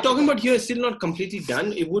considered... What they're talking about here is still not completely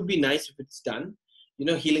done. It would be nice if it's done.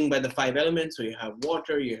 healing by the 5 elements. So you have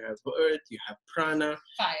water, you have earth, you have prana,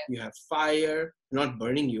 Fire. you have fire, not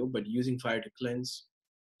burning you, but using fire to cleanse.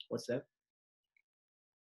 What's that?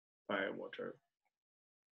 Fire, water.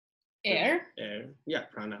 Air. Yeah,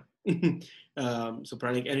 prana. So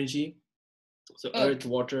pranic energy. So earth,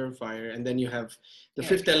 water, fire. And then you have the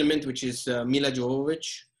 5th element, which is Mila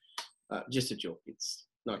Jovovich. Just a joke. It's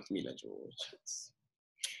not Mila Jovovich. It's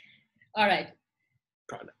all right.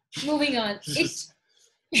 Prana. Moving on.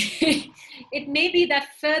 It may be that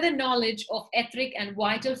further knowledge of etheric and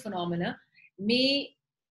vital phenomena may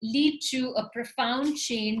lead to a profound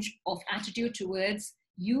change of attitude towards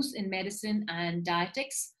use in medicine and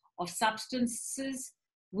dietetics of substances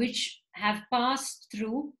which have passed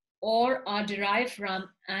through or are derived from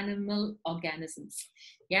animal organisms.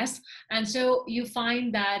 Yes, and so you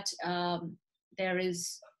find that there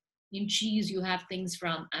is, in cheese, you have things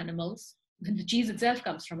from animals. The cheese itself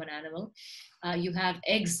comes from an animal. You have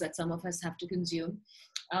eggs that some of us have to consume.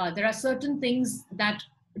 There are certain things that,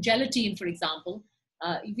 gelatin, for example,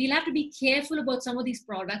 we'll have to be careful about some of these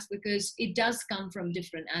products because it does come from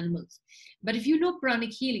different animals. But if you know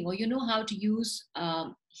pranic healing, or you know how to use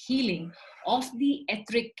healing of the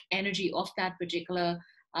etheric energy of that particular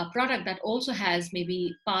product that also has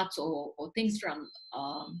maybe parts or things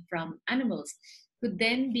from animals, could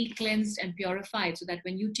then be cleansed and purified so that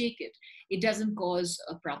when you take it, it doesn't cause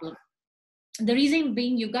a problem. The reason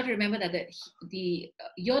being, you've got to remember that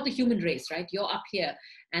you're the human race, right? You're up here,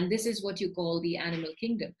 and this is what you call the animal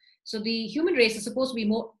kingdom. So the human race is supposed to be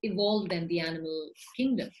more evolved than the animal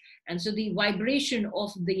kingdom. And so the vibration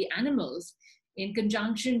of the animals in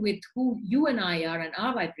conjunction with who you and I are and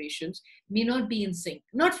our vibrations may not be in sync.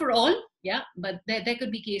 Not for all, yeah, but there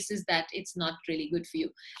could be cases that it's not really good for you.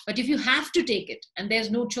 But if you have to take it and there's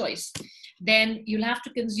no choice, then you'll have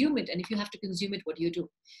to consume it. And if you have to consume it, what do you do?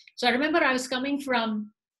 So I remember I was coming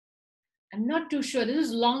from, I'm not too sure, this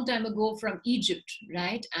is a long time ago, from Egypt,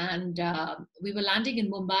 right? And we were landing in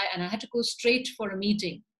Mumbai, and I had to go straight for a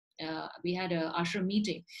meeting. We had an ashram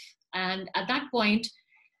meeting. And at that point,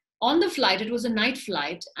 on the flight, it was a night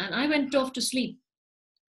flight, and I went off to sleep.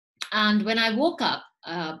 And when I woke up,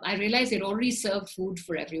 I realized they'd already served food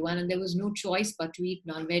for everyone, and there was no choice but to eat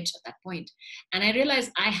non-veg at that point. And I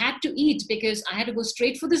realized I had to eat because I had to go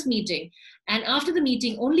straight for this meeting. And after the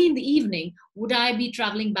meeting, only in the evening would I be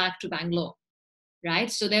traveling back to Bangalore,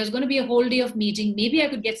 right? So there was going to be a whole day of meeting. Maybe I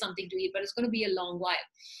could get something to eat, but it's going to be a long while.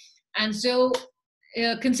 And so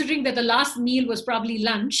considering that the last meal was probably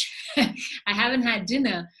lunch, I haven't had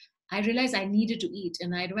dinner, I realized I needed to eat.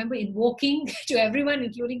 And I remember invoking to everyone,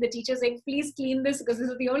 including the teacher, saying, please clean this because this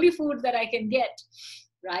is the only food that I can get,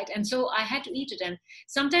 right? And so I had to eat it. And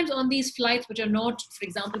sometimes on these flights, which are not, for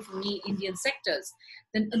example, for me, Indian sectors,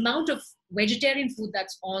 the amount of vegetarian food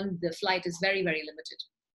that's on the flight is very, very limited.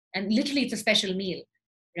 And literally it's a special meal,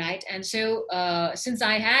 right? And so since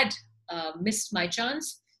I had missed my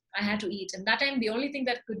chance, I had to eat. And that time, the only thing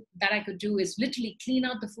that I could do is literally clean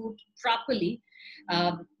out the food properly,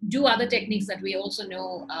 do other techniques that we also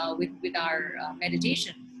know with our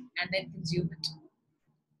meditation, and then consume it.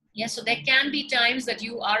 Yes, so there can be times that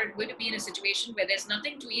you are going to be in a situation where there's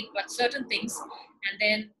nothing to eat but certain things, and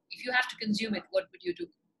then if you have to consume it, what would you do?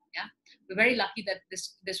 Yeah, we're very lucky that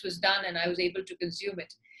this was done and I was able to consume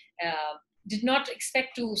it. Did not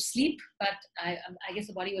expect to sleep, but I guess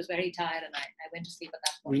the body was very tired, and I went to sleep at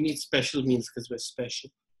that point. We need special meals because we're special.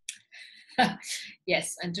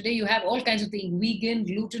 Yes, and today you have all kinds of things, vegan,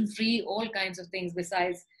 gluten-free, all kinds of things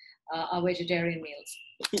besides our vegetarian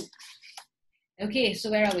meals. Okay, so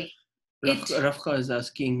where are we? Rafka is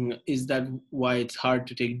asking, is that why it's hard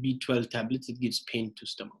to take B12 tablets? It gives pain to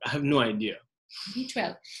stomach. I have no idea.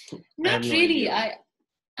 B12? Not really.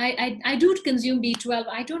 I do consume B12.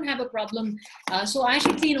 I don't have a problem. So I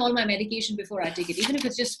should clean all my medication before I take it, even if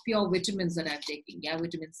it's just pure vitamins that I'm taking. Yeah,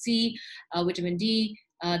 vitamin C, vitamin D,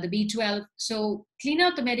 the B12. So clean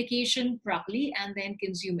out the medication properly and then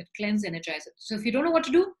consume it. Cleanse, energize it. So if you don't know what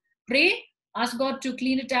to do, pray, ask God to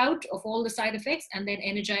clean it out of all the side effects, and then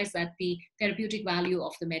energize that the therapeutic value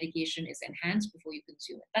of the medication is enhanced before you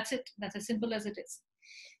consume it. That's it. That's as simple as it is.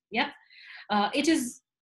 Yeah. It is,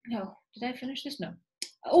 no, did I finish this? No.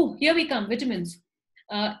 Oh, here we come, vitamins.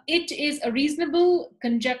 It is a reasonable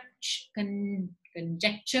conjecture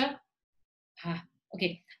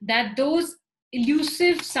that those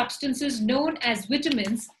elusive substances known as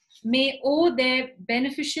vitamins may owe their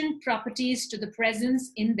beneficent properties to the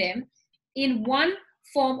presence in them in one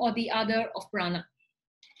form or the other of prana.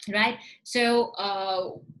 right?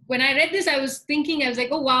 So when I read this, I was like,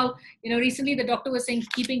 oh wow, recently the doctor was saying,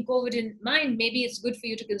 keeping COVID in mind, maybe it's good for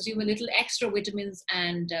you to consume a little extra vitamins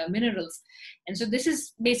and minerals. And so this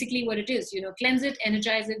is basically what it is. Cleanse it,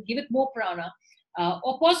 energize it, give it more prana,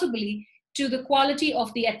 or possibly to the quality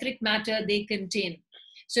of the etheric matter they contain.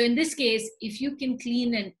 So in this case, if you can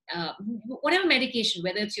clean and whatever medication,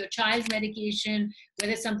 whether it's your child's medication,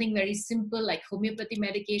 whether it's something very simple like homeopathy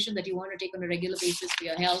medication that you want to take on a regular basis for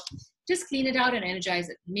your health, just clean it out and energize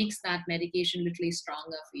it. Makes that medication literally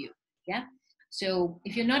stronger for you. Yeah. So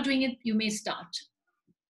if you're not doing it, you may start.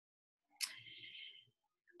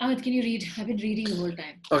 Amit, can you read? I've been reading the whole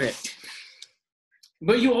time. Okay.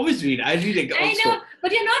 But you always read. I read also. I know,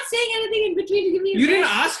 but you're not saying anything in between to give me. You didn't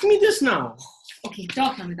ask me this now. Okay,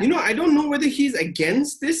 talk, Amit. I don't know whether he's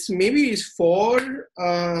against this. Maybe he's for.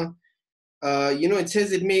 It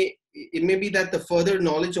says it may be that the further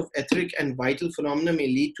knowledge of etheric and vital phenomena may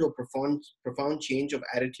lead to a profound change of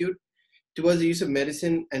attitude towards the use of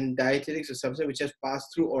medicine and dietetics or substance which has passed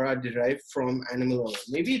through or are derived from animal oil.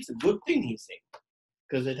 Maybe it's a good thing, he's saying,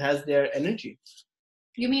 because it has their energy.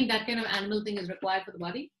 You mean that kind of animal thing is required for the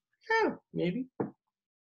body? Yeah, maybe.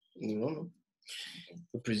 You don't know.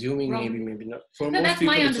 Presuming, maybe not. For no, most that's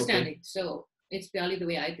people, my understanding. Okay. So it's purely the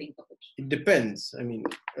way I think of it. It depends. I mean,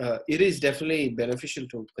 it is definitely beneficial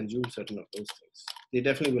to consume certain of those things. They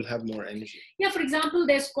definitely will have more energy. Yeah, for example,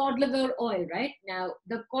 there's cod liver oil, right? Now,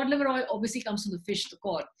 the cod liver oil obviously comes from the fish, the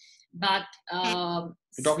cod. But... You're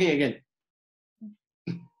talking again.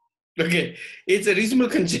 Okay, it's a reasonable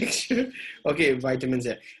conjecture. Okay, vitamins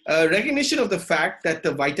there. Recognition of the fact that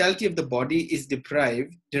the vitality of the body is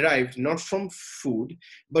derived not from food,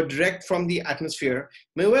 but direct from the atmosphere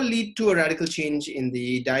may well lead to a radical change in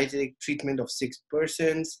the dietetic treatment of sick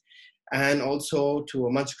persons and also to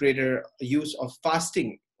a much greater use of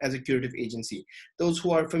fasting as a curative agency. Those who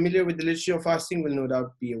are familiar with the literature of fasting will no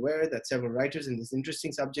doubt be aware that several writers in this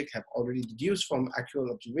interesting subject have already deduced from actual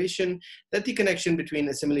observation that the connection between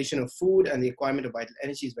assimilation of food and the acquirement of vital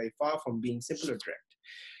energy is very far from being simple or direct.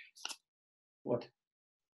 What?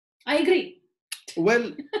 I agree.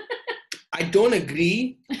 Well, I don't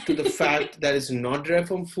agree to the fact that it's not derived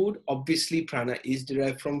from food. Obviously, prana is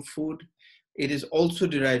derived from food. It is also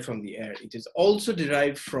derived from the air. It is also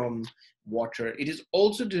derived from water. It is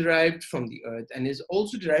also derived from the earth and is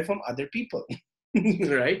also derived from other people,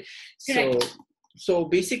 right? Correct. So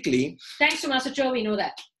basically, thanks to Master Cho, we know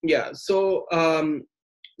that. Yeah. So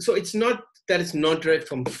it's not that it's not derived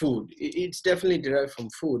from food. It's definitely derived from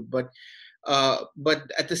food, but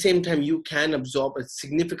at the same time, you can absorb a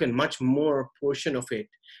significant, much more portion of it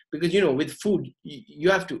because with food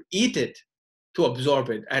you have to eat it to absorb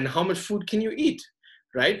it, and how much food can you eat,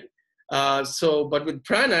 right? But with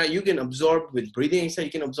prana, you can absorb with breathing exercise,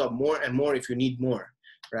 you can absorb more and more if you need more,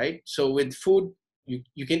 right? So with food,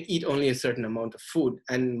 you can eat only a certain amount of food,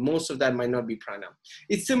 and most of that might not be prana.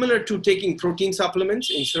 It's similar to taking protein supplements.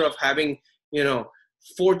 Instead of having,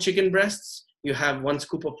 4 chicken breasts, you have 1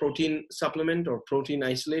 scoop of protein supplement or protein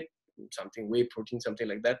isolate, something whey protein, something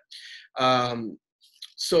like that.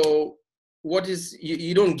 So what is,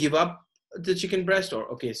 you don't give up the chicken breast, or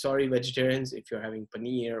okay, sorry vegetarians, if you're having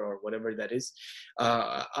paneer or whatever that is,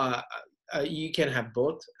 you can have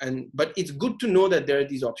both, but it's good to know that there are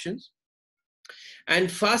these options. And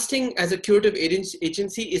fasting as a curative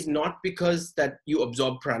agency is not because that you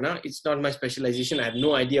absorb prana. It's not my specialization. I have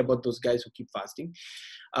no idea about those guys who keep fasting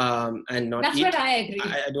and not That's eat. what I agree.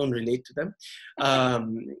 I don't relate to them.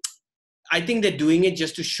 I think they're doing it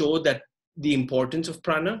just to show that the importance of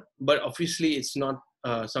prana, but obviously it's not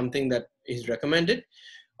something that is recommended.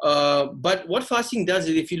 But what fasting does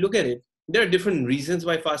is, if you look at it, there are different reasons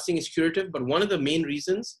why fasting is curative, but one of the main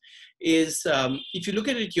reasons is if you look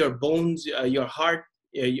at it, your bones, your heart,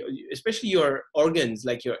 especially your organs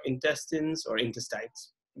like your intestines or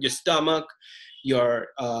intestines, your stomach, your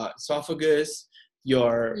esophagus,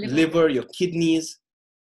 your liver, your kidneys,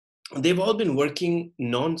 they've all been working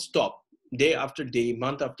non-stop, day after day,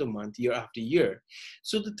 month after month, year after year.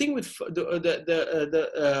 So the thing with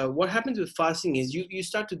what happens with fasting is you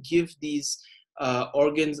start to give these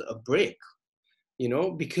organs a break,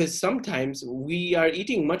 because sometimes we are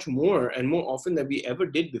eating much more and more often than we ever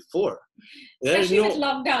did before. Especially with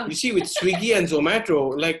lockdown. You see, with Swiggy and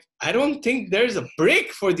Zomato, like, I don't think there's a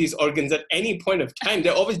break for these organs at any point of time.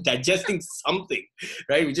 They're always digesting something,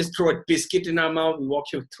 right? We just throw a biscuit in our mouth,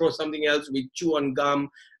 we throw something else, we chew on gum.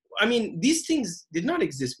 I mean, these things did not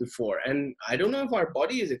exist before. And I don't know if our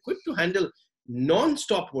body is equipped to handle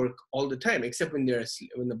non-stop work all the time, except when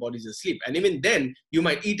the body's asleep. And even then, you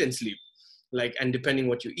might eat and sleep, and depending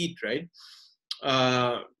what you eat, right?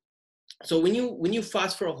 So when you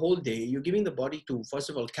fast for a whole day, you're giving the body to, first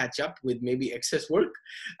of all, catch up with maybe excess work,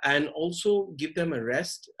 and also give them a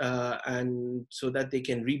rest, and so that they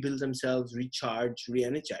can rebuild themselves, recharge,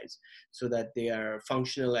 re-energize, so that they are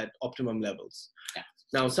functional at optimum levels. Yeah.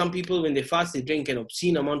 Now, some people, when they fast, they drink an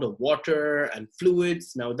obscene amount of water and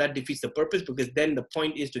fluids. Now, that defeats the purpose, because then the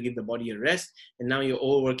point is to give the body a rest. And now you're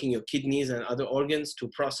overworking your kidneys and other organs to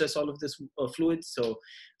process all of this fluids. So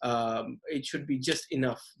it should be just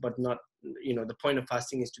enough, but not, the point of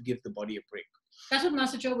fasting is to give the body a break. That's what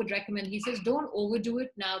Master Cho would recommend. He says, don't overdo it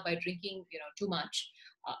now by drinking, too much.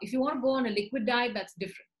 If you want to go on a liquid diet, that's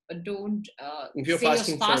different. But don't if you're say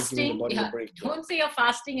fasting, you're fasting. the body a break. Don't say you're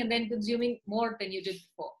fasting and then consuming more than you did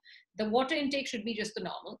before. The water intake should be just the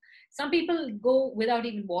normal. Some people go without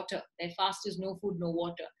even water. Their fast is no food, no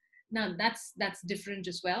water. Now that's different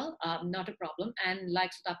as well. Not a problem. And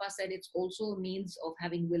like Sutapa said, it's also a means of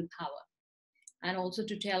having willpower, and also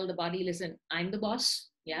to tell the body, listen, I'm the boss.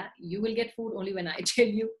 Yeah, you will get food only when I tell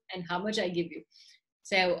you and how much I give you.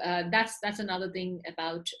 So that's another thing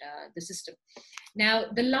about the system. Now,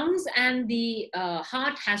 the lungs and the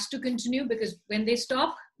heart has to continue, because when they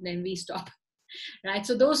stop, then we stop, right?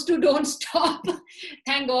 So those two don't stop,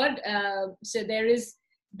 thank God. So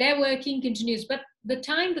their working continues. But the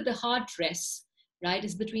time that the heart rests, right,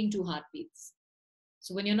 is between two heartbeats.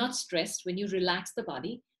 So when you're not stressed, when you relax the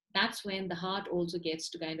body, that's when the heart also gets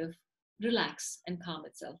to kind of relax and calm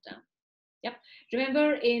itself down. Yep.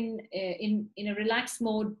 Remember, in a relaxed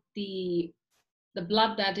mode, the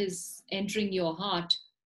blood that is entering your heart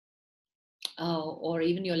or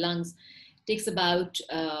even your lungs takes about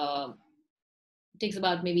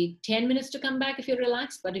maybe 10 minutes to come back if you're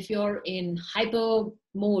relaxed. But if you're in hyper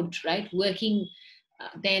mode, right, working,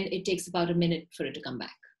 then it takes about a minute for it to come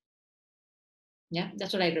back. Yeah,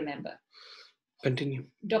 that's what I remember. Continue.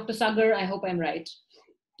 Dr. Sagar, I hope I'm right.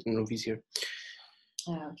 No, he's here.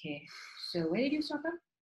 Okay. So where did you stop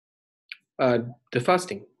at? The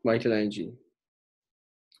fasting, vital energy.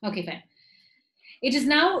 Okay, fine. It is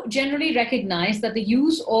now generally recognized that the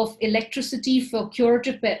use of electricity for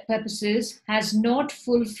curative purposes has not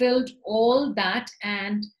fulfilled all that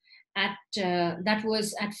that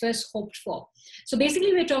was at first hoped for. So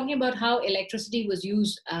basically, we're talking about how electricity was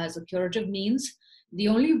used as a curative means. The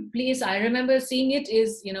only place I remember seeing it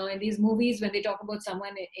is, in these movies when they talk about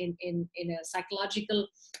someone in a psychological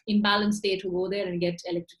imbalanced state who go there and get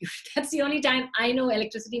electrocuted. That's the only time I know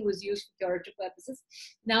electricity was used for curative purposes.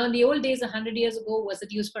 Now, in the old days, 100 years ago, was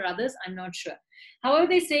it used for others? I'm not sure. However,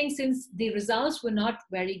 they're saying since the results were not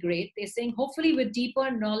very great, they're saying hopefully with deeper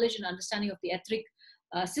knowledge and understanding of the etheric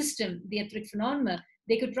system, the etheric phenomena,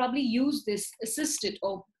 they could probably use this assisted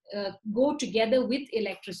or go together with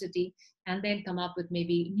electricity and then come up with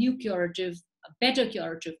maybe new curative, better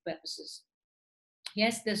curative purposes.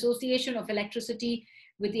 Yes, the association of electricity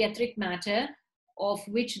with the etheric matter, of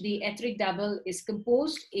which the etheric double is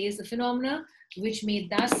composed, is a phenomena which may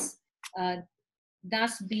thus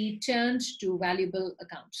be turned to valuable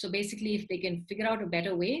account. So basically, if they can figure out a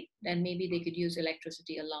better way, then maybe they could use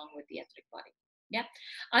electricity along with the etheric body. Yeah,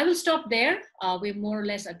 I will stop there. We're more or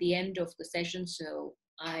less at the end of the session, so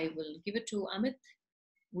I will give it to Amit.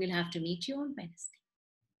 We'll have to meet you on Wednesday.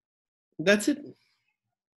 That's it.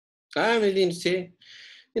 I have anything to say.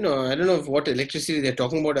 I don't know what electricity they're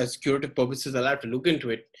talking about as curative purposes. I'll have to look into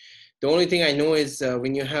it. The only thing I know is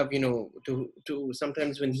when you have, to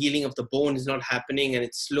sometimes when healing of the bone is not happening and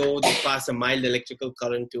it's slow, they pass a mild electrical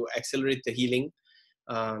current to accelerate the healing.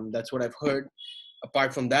 That's what I've heard.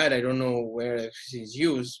 Apart from that, I don't know where electricity is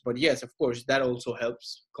used. But yes, of course, that also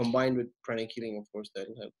helps. Combined with pranic healing, of course, that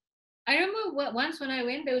will help. I remember once when I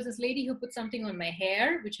went, there was this lady who put something on my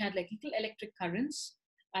hair, which had like little electric currents.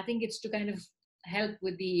 I think it's to kind of help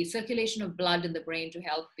with the circulation of blood in the brain, to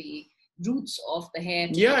help the roots of the hair.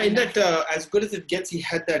 Yeah, in that As Good as It Gets, he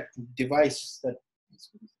had that device that,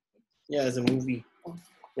 as a movie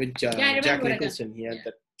with Jack Nicholson. He had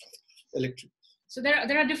that electric. So there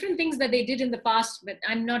are different things that they did in the past, but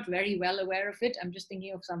I'm not very well aware of it. I'm just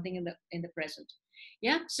thinking of something in the present.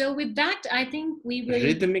 Yeah. So with that, I think we will.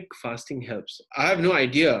 Rhythmic fasting helps. I have no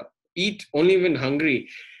idea. Eat only when hungry.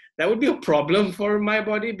 That would be a problem for my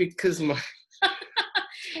body because my.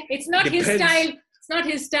 It's not his style. It's not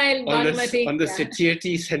his style. On the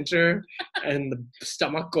satiety center and the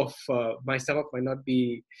stomach of my stomach might not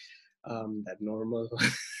be that normal.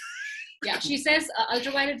 Yeah, she says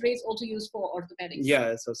ultraviolet rays also used for orthopedics.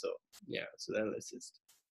 Yeah, so that'll assist.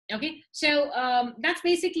 Okay, so that's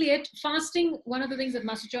basically it. Fasting, one of the things that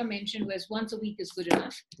Master Chow mentioned was once a week is good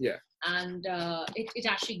enough. Yeah. And it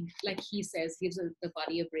actually, like he says, gives the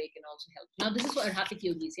body a break and also helps. Now, this is for Arhatic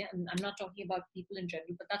yogis, yeah? And I'm not talking about people in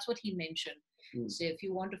general, but that's what he mentioned. So if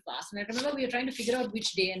you want to fast, and I remember we were trying to figure out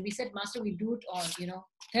which day, and we said, Master, we do it on,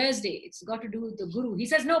 Thursday. It's got to do with the Guru. He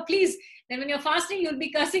says, no, please. Then when you're fasting, you'll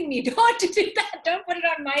be cursing me. Don't do that. Don't put it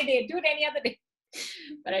on my day. Do it any other day.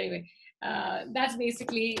 But anyway, that's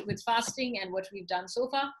basically with fasting and what we've done so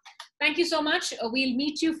far. Thank you so much. We'll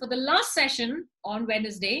meet you for the last session on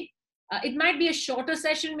Wednesday. It might be a shorter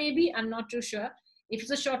session, maybe. I'm not too sure. If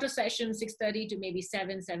it's a shorter session, 6:30 to maybe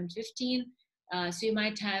 7:15. So you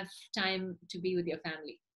might have time to be with your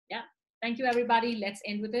family. Yeah. Thank you, everybody. Let's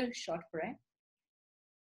end with a short prayer.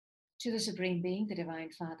 To the Supreme Being, the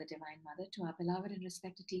Divine Father, Divine Mother, to our beloved and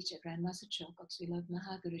respected teacher, Grandmaster Chokoks, we love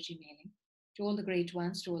Mahaguruji Mailing, to all the great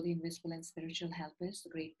ones, to all the invisible and spiritual helpers, the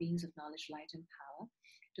great beings of knowledge, light, and power,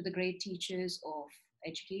 to the great teachers of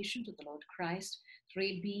education, to the Lord Christ,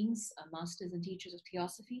 great beings, masters and teachers of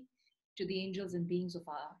theosophy, to the angels and beings of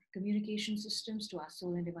our communication systems, to our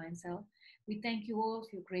soul and divine self. We thank you all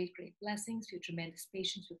for your great, great blessings, for your tremendous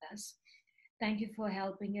patience with us. Thank you for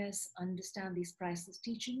helping us understand these priceless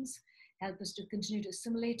teachings. Help us to continue to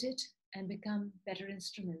assimilate it and become better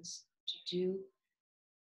instruments to do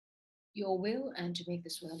your will and to make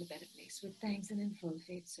this world a better place. With thanks and in full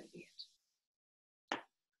faith, so be it.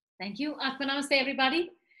 Thank you. Atma Namaste,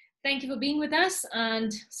 everybody. Thank you for being with us,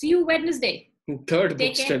 and see you Wednesday. Third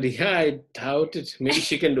book study. I doubt it. Maybe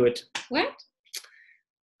she can do it. What?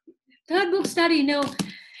 Third book study? No.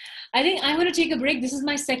 I think I'm going to take a break. This is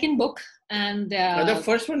my second book. And the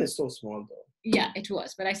first one is so small, though. Yeah, it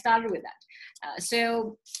was. But I started with that.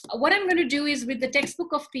 So what I'm going to do is with the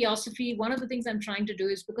textbook of Theosophy, one of the things I'm trying to do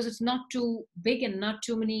is, because it's not too big and not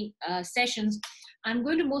too many sessions, I'm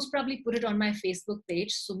going to most probably put it on my Facebook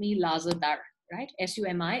page, Sumi Lazadar, right?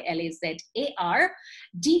 SUMILAZARDHAR.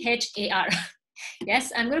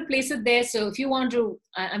 Yes, I'm going to place it there. So if you want to,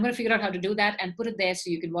 I'm going to figure out how to do that and put it there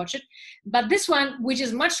so you can watch it. But this one, which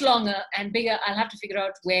is much longer and bigger, I'll have to figure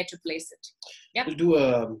out where to place it. Yep.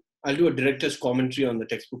 I'll do a director's commentary on the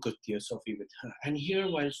textbook of Theosophy with her. And here,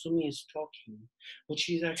 while Sumi is talking, what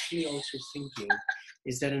she's actually also thinking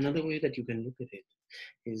is that another way that you can look at it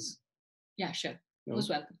is... Yeah, sure. Most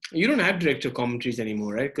welcome. You don't have director commentaries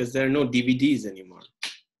anymore, right? Because there are no DVDs anymore.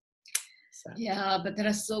 Sad. Yeah, but there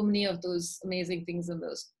are so many of those amazing things in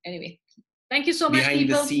those. Anyway, thank you so much, behind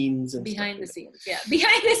people. The scenes and behind stuff the scenes, yeah.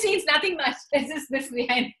 Behind the scenes, nothing much. This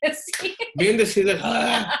behind the scenes. Behind the scenes,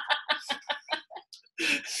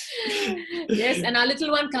 yes, and our little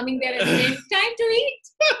one coming there and saying, time to eat.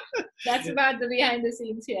 That's about the behind the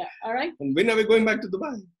scenes here. All right. And when are we going back to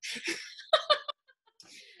Dubai?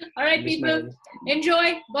 All right, people.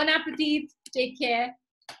 Enjoy. Bon appetit. Take care.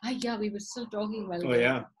 Yeah, we were still talking well. Oh,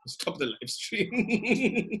 yeah. Stop the live stream.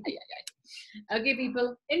 Okay,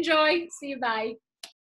 people. Enjoy. See you. Bye.